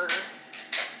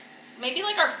maybe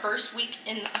our first week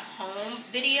in the home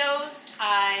videos,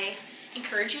 I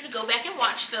encourage you to go back and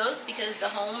watch those, because the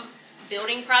home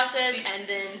building process and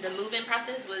then the move-in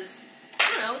process was,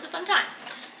 I don't know, it was a fun time.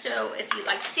 So if you'd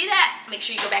like to see that, make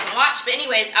sure you go back and watch. But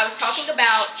anyways, I was talking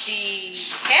about the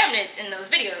cabinets in those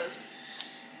videos,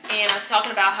 and I was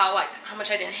talking about how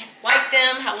much I didn't like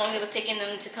them, how long it was taking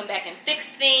them to come back and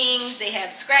fix things. They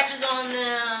have scratches on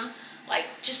them,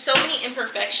 just so many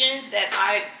imperfections that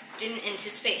I didn't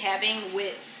anticipate having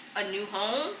with a new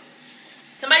home.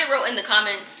 Somebody wrote in the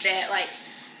comments that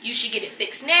you should get it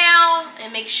fixed now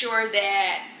and make sure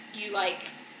that you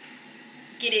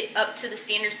get it up to the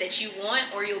standards that you want,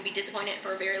 or you'll be disappointed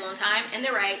for a very long time. And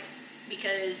they're right,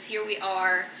 because here we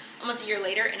are almost a year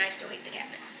later and I still hate the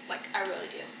cabinets. I really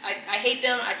do. I hate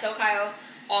them. I tell Kyle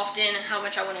often how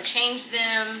much I want to change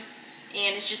them,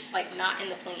 and it's just not in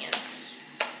the plans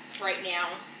right now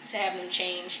to have them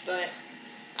changed, but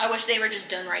I wish they were just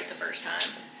done right the first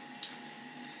time.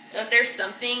 So if there's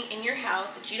something in your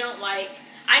house that you don't like,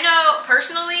 I know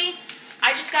personally,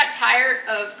 I just got tired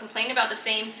of complaining about the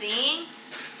same thing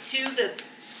to the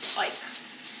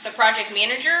project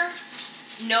manager,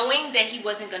 knowing that he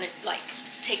wasn't gonna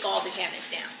take all the cabinets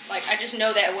down. I just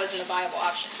know that it wasn't a viable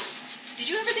option. Did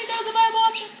you ever think that was a viable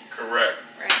option? Correct.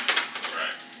 Right.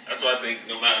 Right. That's why I think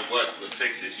no matter what the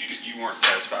fix is, you weren't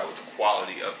satisfied with the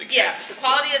quality of the cabinets. Yeah, the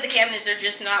quality of the cabinets are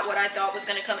just not what I thought was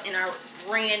going to come in our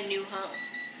brand new home.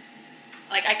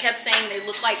 I kept saying they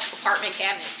look like apartment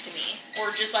cabinets to me,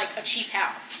 or just a cheap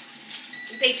house.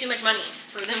 We paid too much money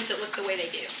for them to look the way they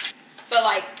do. But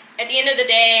at the end of the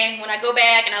day, when I go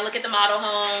back and I look at the model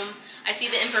home, I see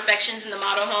the imperfections in the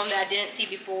model home that I didn't see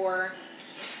before.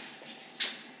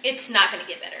 It's not going to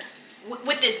get better.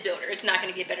 With this builder, it's not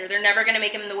going to get better. They're never going to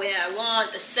make them the way that I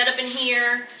want. The setup in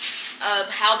here of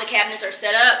how the cabinets are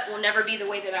set up will never be the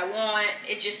way that I want.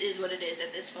 It just is what it is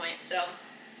at this point. So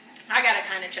I got to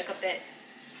kind of check up that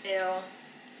bill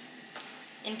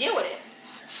and deal with it.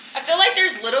 I feel like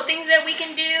there's little things that we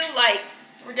can do.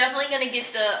 We're definitely going to get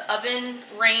the oven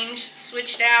range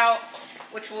switched out,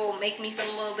 which will make me feel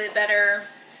a little bit better.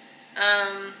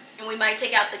 And we might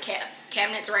take out the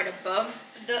cabinets right above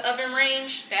the oven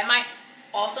range. That might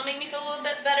also make me feel a little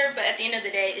bit better, but at the end of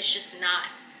the day, it's just not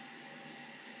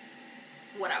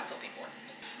what I was hoping for.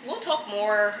 We'll talk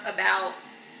more about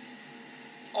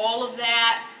all of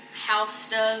that house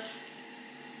stuff.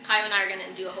 Kyle and I are going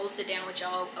to do a whole sit down with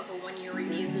y'all of a 1-year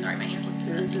review. Sorry, my hands look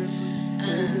disgusting.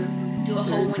 Do a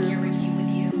whole 1-year review with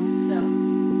you. So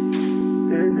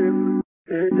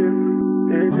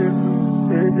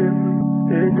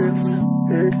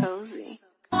so cozy.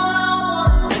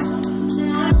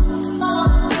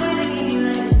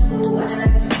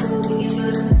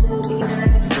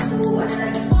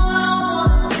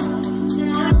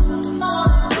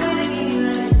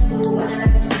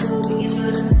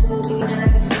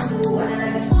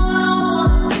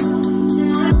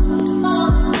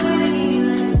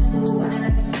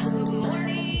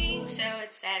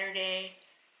 Saturday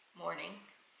morning,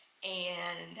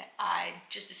 and I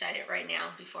just decided right now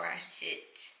before I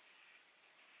hit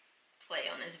play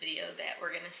on this video that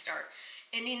we're gonna start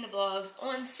ending the vlogs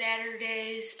on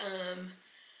Saturdays,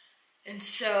 and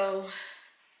so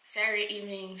Saturday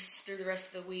evenings through the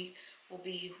rest of the week will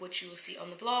be what you will see on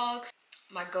the vlogs.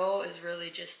 My goal is really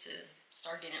just to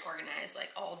start getting organized,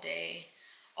 like all day,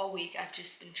 all week. I've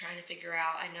just been trying to figure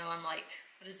out, I know I'm like,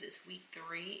 what is this, week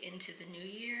 3 into the new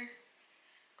year?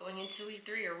 Going into week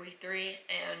 3,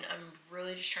 and I'm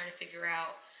really just trying to figure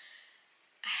out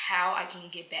how I can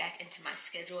get back into my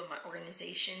schedule and my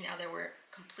organization now that we're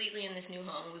completely in this new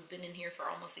home. We've been in here for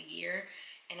almost a year,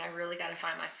 and I really got to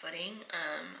find my footing.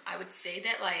 I would say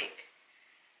that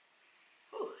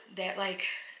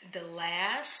the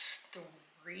last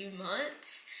 3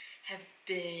 months have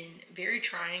been very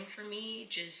trying for me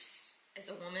just as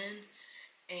a woman,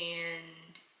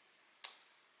 and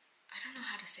I don't know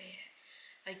how to say it.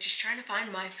 Like, just trying to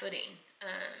find my footing,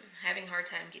 having a hard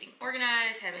time getting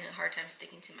organized, having a hard time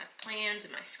sticking to my plans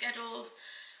and my schedules.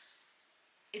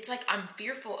 It's like I'm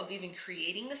fearful of even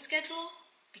creating a schedule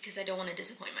because I don't want to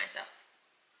disappoint myself.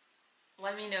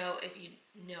 Let me know if you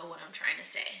know what I'm trying to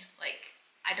say. Like,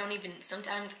 I don't even,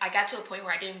 sometimes I got to a point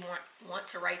where I didn't want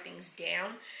to write things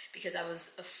down because I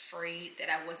was afraid that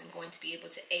I wasn't going to be able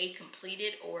to complete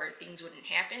it, or things wouldn't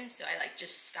happen. So I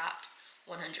just stopped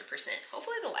 100%.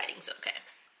 Hopefully the lighting's okay.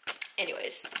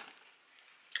 Anyways,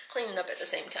 cleaning up at the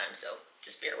same time, so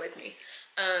just bear with me.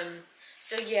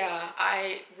 So yeah,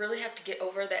 I really have to get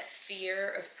over that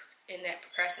fear of and that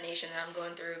procrastination that I'm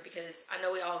going through, because I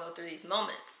know we all go through these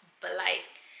moments, but like,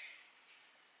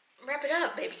 wrap it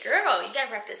up, baby girl. You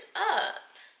gotta wrap this up.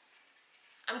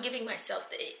 I'm giving myself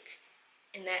the ick,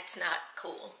 and that's not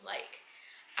cool. Like,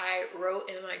 I wrote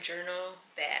in my journal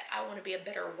that I want to be a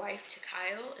better wife to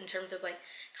Kyle, in terms of like,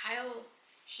 Kyle,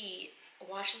 he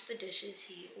washes the dishes,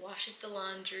 he washes the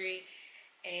laundry,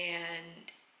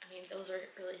 and I mean, those are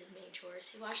really his main chores.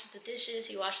 He washes the dishes,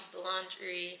 he washes the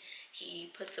laundry,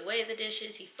 he puts away the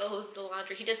dishes, he folds the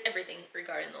laundry, he does everything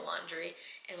regarding the laundry.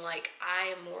 And like, I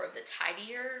am more of the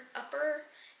tidier upper,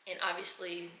 and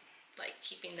obviously like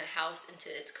keeping the house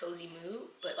into its cozy mood,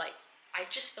 but like, I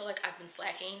just feel like I've been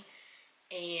slacking,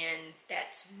 and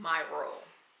that's my role,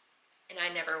 and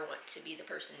I never want to be the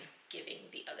person giving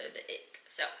the other the ick.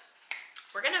 So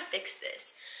we're gonna fix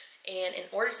this, and in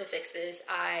order to fix this,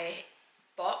 I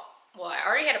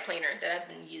already had a planner that I've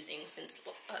been using since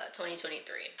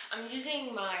 2023. I'm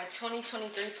using my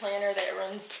 2023 planner that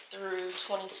runs through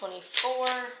 2024.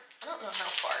 I don't know how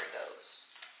far it goes.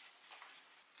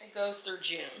 It goes through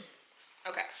June.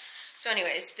 Okay, so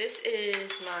anyways, this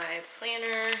is my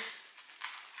planner.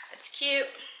 It's cute,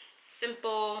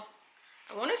 simple.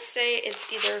 I want to say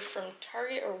it's either from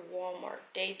Target or Walmart.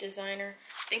 Day Designer.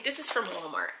 I think this is from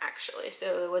Walmart, actually,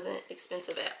 so it wasn't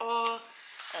expensive at all.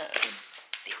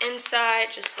 The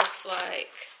inside just looks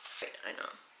like, I know.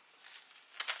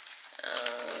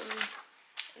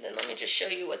 And then let me just show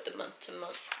you what the month to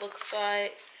month looks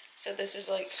like. So this is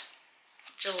like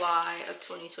July of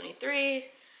 2023.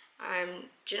 I'm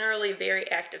generally very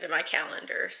active in my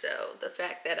calendar, so the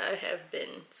fact that I have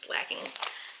been slacking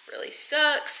really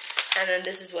sucks. And then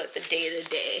this is what the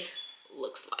day-to-day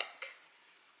looks like,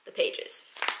 the pages.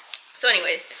 So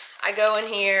anyways, I go in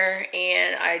here,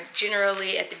 and I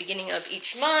generally, at the beginning of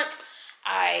each month,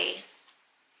 I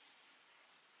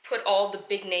put all the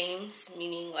big names,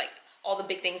 meaning like all the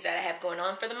big things that I have going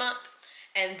on for the month,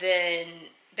 and then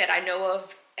that I know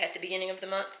of at the beginning of the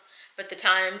month, put the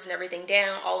times and everything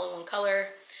down all in one color,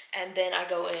 and then I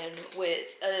go in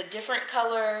with a different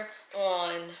color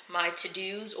on my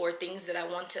to-dos or things that I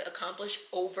want to accomplish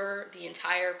over the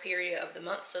entire period of the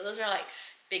month. So those are like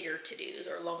bigger to-dos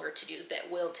or longer to-dos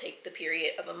that will take the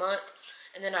period of a month.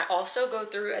 And then I also go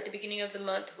through at the beginning of the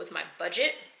month with my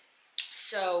budget.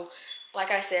 So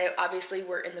like I said, obviously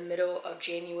we're in the middle of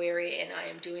January, and I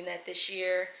am doing that this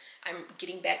year. I'm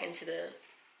getting back into the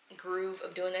groove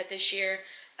of doing that this year.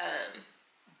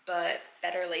 But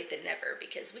better late than never,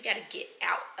 because we got to get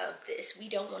out of this. We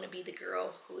don't want to be the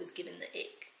girl who is given the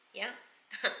ick. Yeah?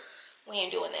 We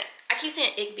ain't doing that. I keep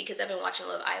saying ick because I've been watching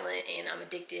Love Island, and I'm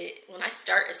addicted. When I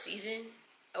start a season,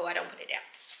 oh, I don't put it down.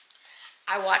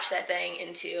 I watch that thing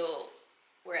until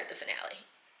we're at the finale.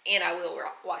 and I will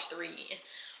watch the reunion.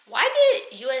 Why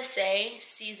did USA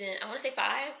season, I want to say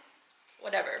 5,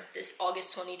 whatever, this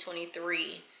August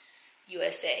 2023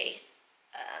 USA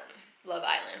Love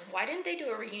Island, why didn't they do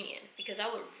a reunion? Because I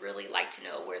would really like to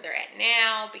know where they're at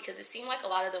now, because it seemed like a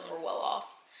lot of them were well off,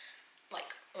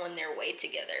 like on their way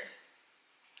together.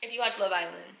 If you watch Love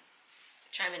Island,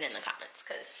 chime in the comments,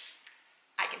 because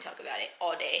I can talk about it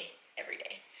all day, every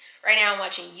day. Right now I'm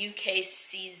watching UK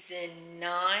season 9,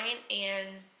 and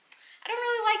I don't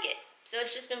really like it. So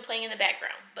it's just been playing in the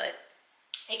background, but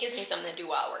it gives me something to do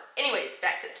while I work. Anyways,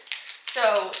 back to this.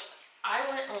 So I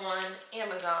went on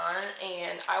Amazon,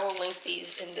 and I will link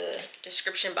these in the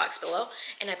description box below.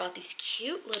 And I bought these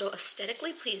cute little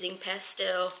aesthetically pleasing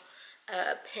pastel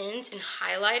pens and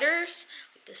highlighters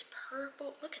with this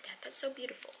purple. Look at that, that's so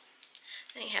beautiful.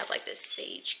 They have like this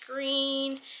sage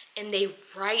green, and they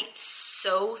write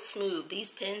so smooth.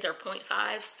 These pens are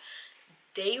 0.5s.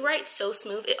 They write so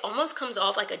smooth. It almost comes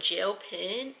off like a gel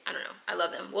pen. I don't know, I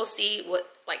love them. We'll see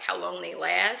how long they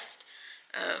last.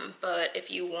 But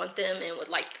if you want them and would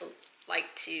like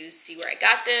to see where I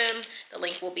got them, the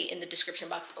link will be in the description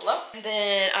box below. And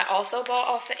then I also bought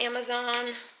off of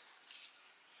Amazon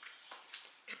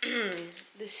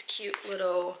this cute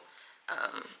little,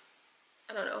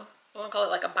 I don't know, I want to call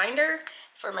it like a binder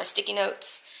for my sticky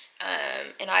notes.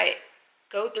 And I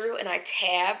go through and I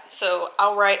tab. So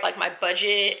I'll write like my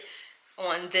budget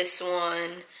on this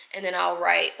one, and then I'll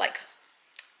write like,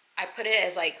 I put it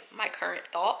as like my current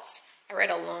thoughts. I read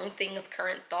a long thing of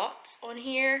current thoughts on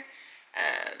here.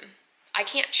 I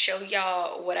can't show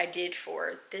y'all what I did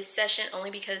for this session, only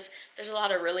because there's a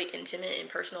lot of really intimate and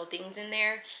personal things in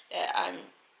there that I'm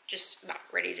just not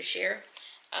ready to share.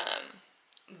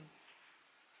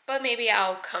 But maybe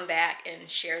I'll come back and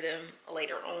share them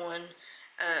later on.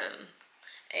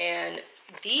 And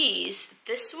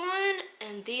this one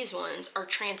and these ones are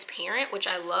transparent, which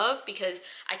I love because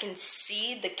I can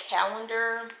see the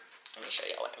calendar. Let me show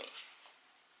y'all what I mean.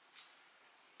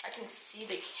 I can see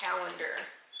the calendar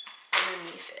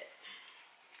underneath it.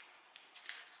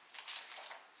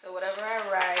 So whatever I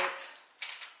write,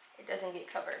 it doesn't get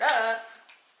covered up.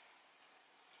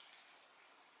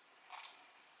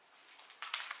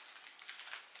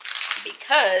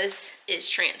 Because it's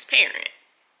transparent.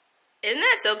 Isn't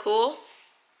that so cool?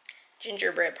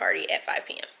 Gingerbread party at 5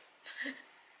 p.m.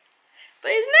 But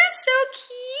isn't that so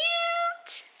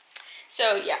cute?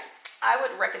 So yeah, I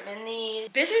would recommend these.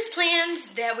 Business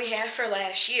plans that we have for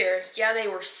last year, yeah, they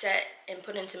were set and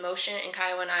put into motion, and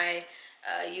Kyle and I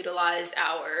utilized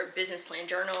our business plan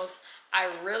journals.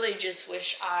 I really just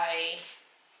wish I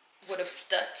would have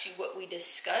stuck to what we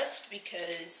discussed,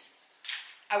 because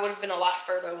I would have been a lot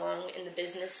further along in the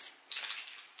business,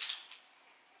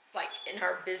 like in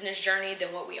our business journey,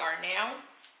 than what we are now.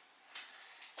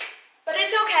 But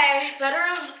it's okay. Better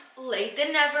late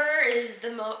than never is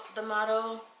the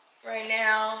motto right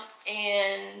now.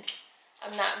 And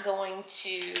I'm not going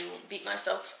to beat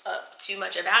myself up too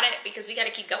much about it, because we got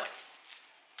to keep going.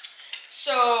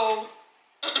 So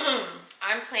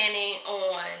I'm planning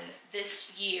on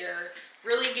this year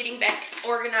really getting back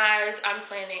organized. I'm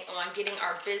planning on getting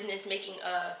our business, making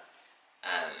a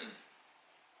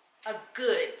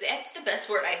good, that's the best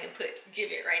word I can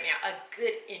give it right now, a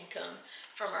good income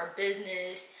from our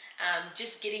business.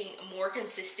 Just getting more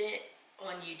consistent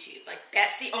on YouTube. Like,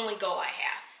 that's the only goal I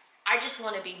have. I just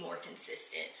want to be more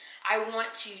consistent. I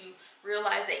want to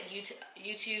realize that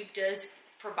YouTube does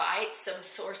provide some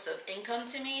source of income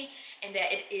to me, and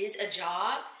that it is a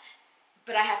job,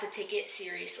 but I have to take it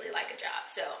seriously like a job.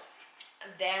 So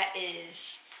that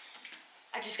is,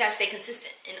 I just gotta stay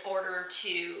consistent in order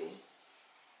to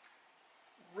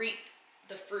reap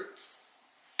the fruits,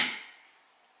 the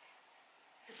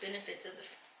benefits of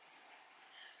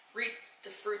reap the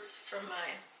fruits from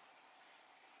my,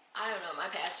 I don't know, my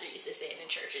pastor used to say it in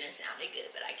church and it sounded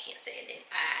good, but I can't say it,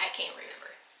 I can't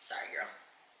remember. Sorry, girl.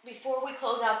 Before we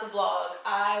close out the vlog,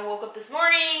 I woke up this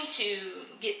morning to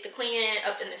get the cleaning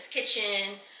up in this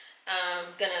kitchen. I'm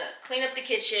gonna clean up the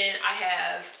kitchen. I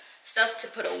have stuff to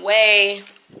put away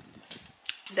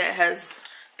that has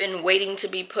been waiting to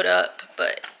be put up,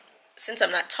 but since I'm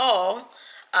not tall,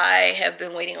 I have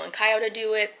been waiting on Kyle to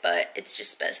do it, but it's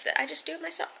just best that I just do it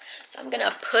myself. So I'm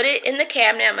gonna put it in the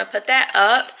cabinet. I'm gonna put that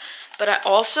up, but I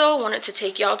also wanted to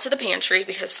take y'all to the pantry,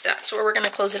 because that's where we're gonna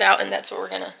close it out, and that's where we're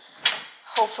gonna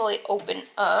hopefully open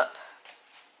up.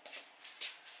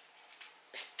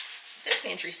 This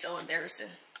pantry's so embarrassing.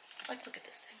 Like, look at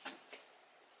this thing.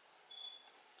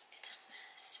 It's a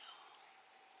mess,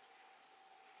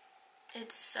 y'all.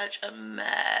 It's such a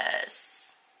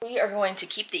mess. We are going to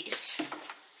keep these.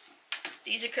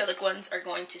 These acrylic ones are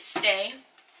going to stay.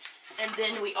 And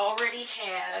then we already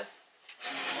have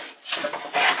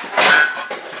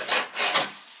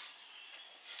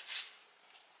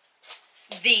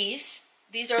these.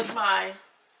 These are my,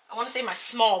 I want to say my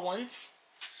small ones.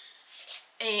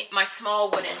 My small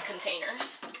wooden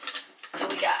containers. So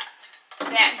we got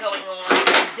that going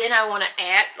on. Then I want to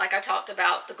add, like I talked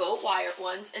about, the gold wire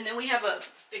ones. And then we have a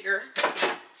bigger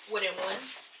wooden one.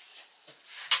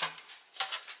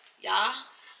 Yeah.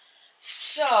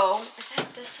 So, is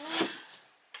that this one?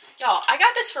 Y'all, I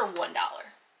got this for $1.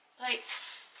 Like,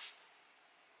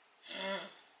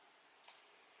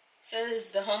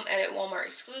 says the Home Edit Walmart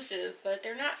exclusive, but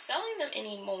they're not selling them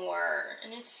anymore,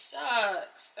 and it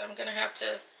sucks. I'm gonna have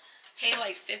to pay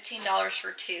like $15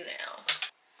 for 2 now.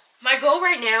 My goal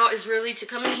right now is really to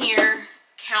come in here,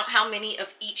 count how many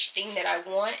of each thing that I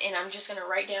want, and I'm just gonna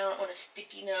write down on a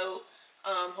sticky note,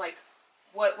 like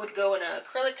what would go in an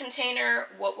acrylic container,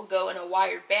 what would go in a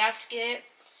wired basket,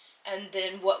 and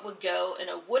then what would go in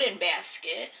a wooden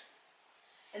basket.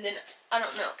 And then, I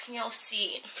don't know, can y'all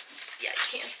see? Yeah,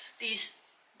 you can.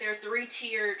 They're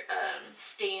 3-tiered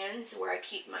stands where I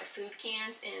keep my food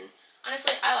cans, and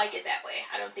honestly, I like it that way.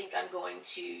 I don't think I'm going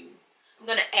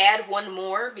to add one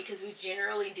more because we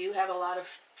generally do have a lot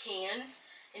of cans,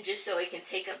 and just so it can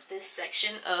take up this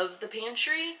section of the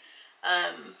pantry.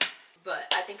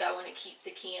 But I think I want to keep the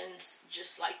cans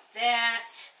just like that.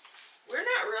 We're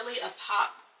not really a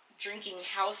pop drinking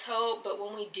household, but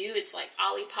when we do, it's like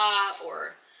Olipop,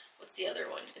 or what's the other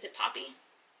one? Is it Poppy?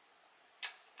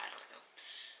 I don't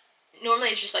know. Normally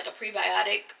it's just like a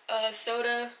prebiotic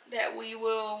soda that we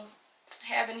will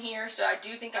have in here. So I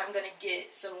do think I'm going to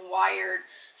get some wired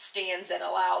stands that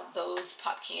allow those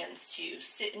pop cans to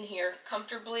sit in here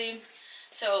comfortably.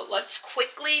 So let's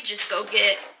quickly just go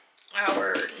get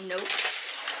our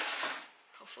notes.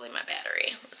 Hopefully my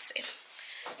battery, let's see.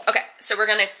 Okay, so we're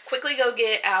gonna quickly go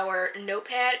get our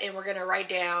notepad, and we're gonna write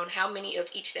down how many of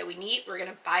each that we need. We're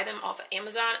gonna buy them off of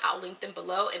Amazon. I'll link them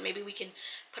below, and maybe we can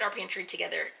put our pantry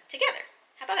together.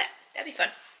 How about that? That'd be fun.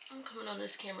 I'm coming on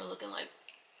this camera looking like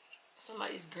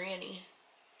somebody's granny.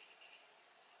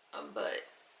 But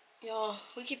y'all,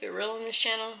 we keep it real on this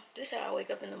channel. This is how I wake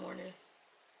up in the morning.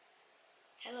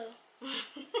 Hello.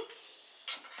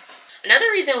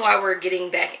 Another reason why we're getting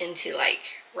back into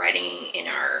like writing in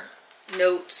our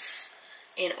notes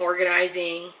and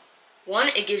organizing, one,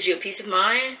 it gives you a peace of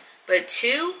mind, but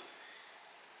 2,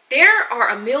 there are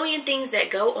a million things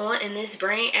that go on in this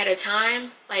brain at a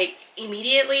time. Like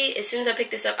immediately, as soon as I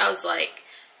picked this up, I was like,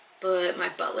 but my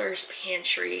butler's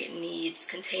pantry needs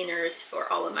containers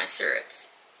for all of my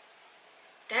syrups.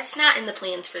 That's not in the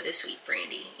plans for this week,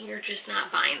 Brandi. You're just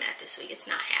not buying that this week. It's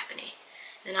not happening.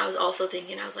 And I was also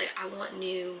thinking, I was like, I want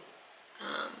new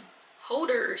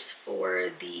holders for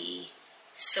the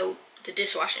soap, the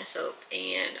dishwashing soap,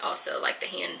 and also like the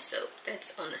hand soap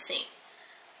that's on the sink.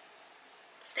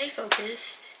 Stay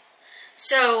focused.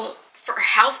 So for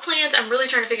house plans, I'm really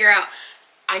trying to figure out,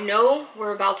 I know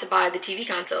we're about to buy the TV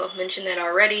console. I've mentioned that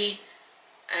already.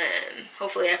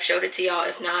 Hopefully I've showed it to y'all.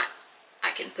 If not,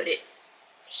 I can put it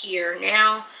here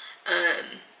now.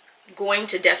 Going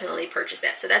to definitely purchase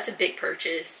that. So that's a big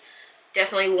purchase.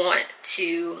 Definitely want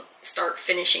to start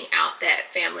finishing out that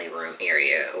family room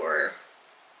area, or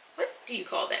what do you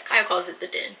call that? Kyle calls it the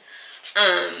den.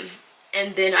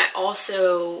 And then I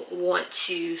also want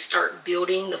to start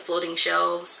building the floating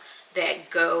shelves that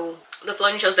go, the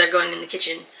floating shelves that are going in the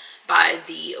kitchen by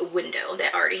the window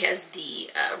that already has the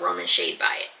Roman shade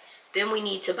by it. Then we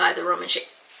need to buy the Roman shade.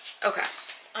 Okay,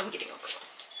 I'm getting overwhelmed.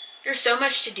 There's so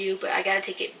much to do, but I gotta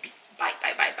take it bite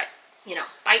by bite. You know,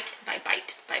 bite by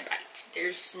bite by bite.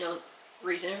 There's no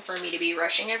reason for me to be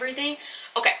rushing everything.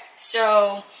 Okay,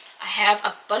 so I have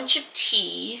a bunch of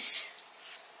teas.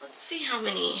 Let's see how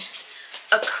many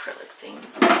acrylic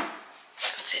things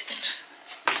fit in.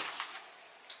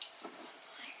 So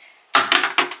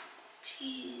like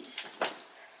teas.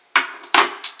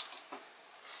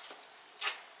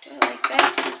 Do I like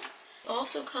that?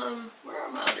 Also come, where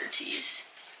are my other teas?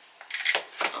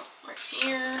 Oh, right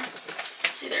here.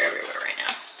 See, they're everywhere right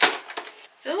now. I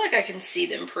feel like I can see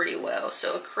them pretty well.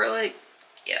 So acrylic,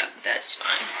 yeah, that's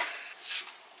fine.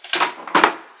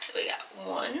 So we got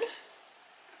 1,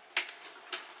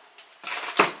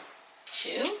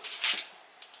 2,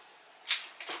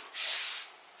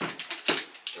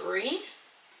 3,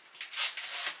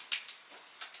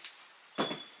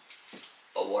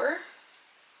 4.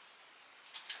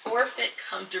 4 fit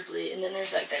comfortably, and then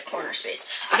there's like that corner space.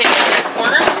 Okay, so the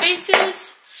corner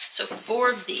spaces, so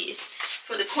 4 of these.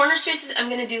 For the corner spaces, I'm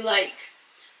gonna do like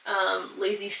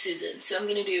Lazy Susan. So I'm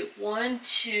gonna do 1,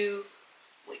 2,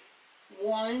 wait,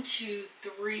 1, 2,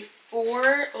 3,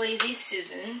 4 Lazy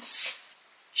Susans.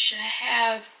 Should I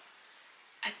have,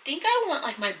 I think I want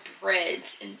like my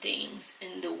breads and things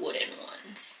in the wooden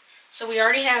ones. So we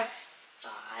already have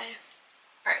 5.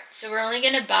 All right, so we're only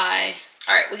gonna buy,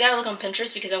 all right, we gotta look on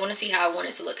Pinterest because I wanna see how I want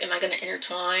it to look. Am I gonna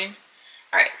intertwine?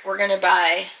 All right, we're gonna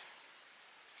buy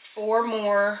 4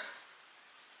 more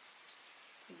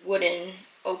wooden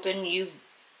open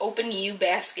U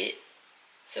basket.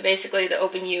 So basically the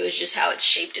open U is just how it's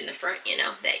shaped in the front, you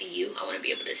know, that U. I want to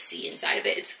be able to see inside of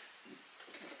it. It's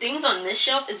things on this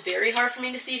shelf is very hard for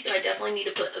me to see, so I definitely need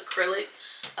to put acrylic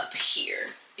up here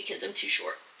because I'm too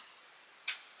short.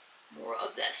 More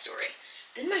of that story.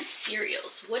 Then my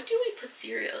cereals. What do we put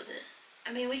cereals in?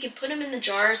 I mean, we can put them in the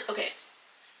jars. Okay,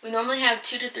 we normally have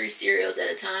 2 to 3 cereals at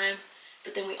a time,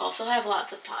 but then we also have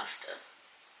lots of pasta.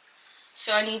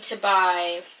 So I need to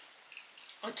buy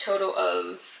a total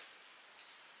of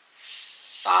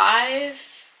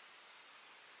 5.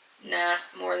 Nah,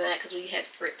 more than that because we have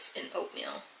grits and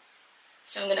oatmeal.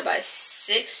 So I'm going to buy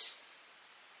 6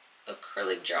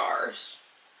 acrylic jars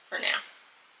for now.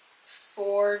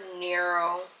 4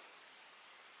 narrow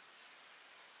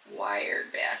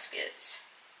wired baskets.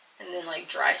 And then like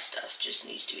dry stuff just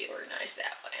needs to be organized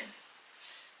that way.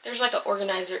 There's like an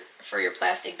organizer for your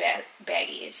plastic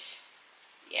baggies.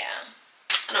 Yeah.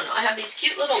 I don't know. I have these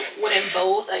cute little wooden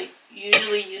bowls. I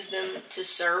usually use them to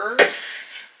serve.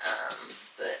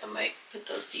 But I might put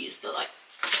those to use. But like,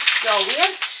 y'all, we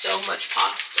have so much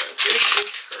pasta. This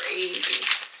is crazy.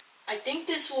 I think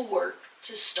this will work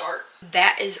to start.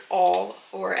 That is all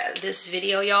for this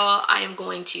video, y'all. I am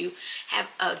going to have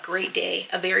a great day,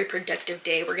 a very productive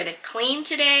day. We're gonna clean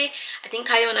today. I think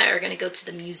Kaio and I are gonna go to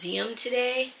the museum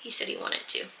today. He said he wanted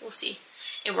to. We'll see.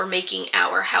 And we're making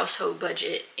our household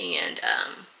budget and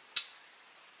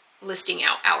listing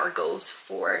out our goals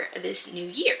for this new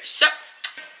year. So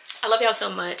I love y'all so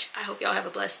much. I hope y'all have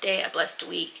a blessed day, a blessed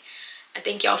week. I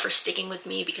thank y'all for sticking with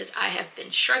me because I have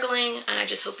been struggling, and I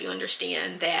just hope you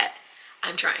understand that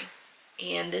I'm trying.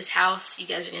 And this house, you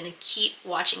guys are gonna keep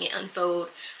watching it unfold.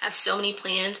 I have so many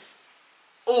plans.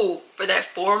 Oh, for that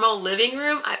formal living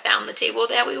room, I found the table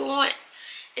that we want.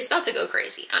 It's about to go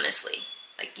crazy, honestly.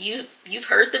 Like you've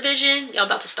heard the vision, y'all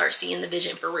about to start seeing the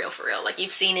vision for real, for real. Like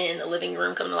you've seen it in the living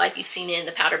room come to life, you've seen it in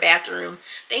the powder bathroom.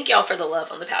 Thank y'all for the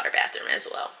love on the powder bathroom as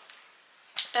well.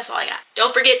 That's all I got.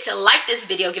 Don't forget to like this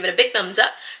video, give it a big thumbs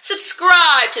up,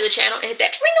 subscribe to the channel, and hit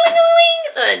that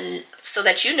ring-a-ling-a-ling so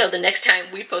that you know the next time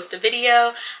we post a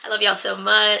video. I love y'all so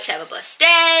much. Have a blessed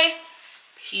day.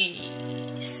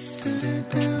 Peace.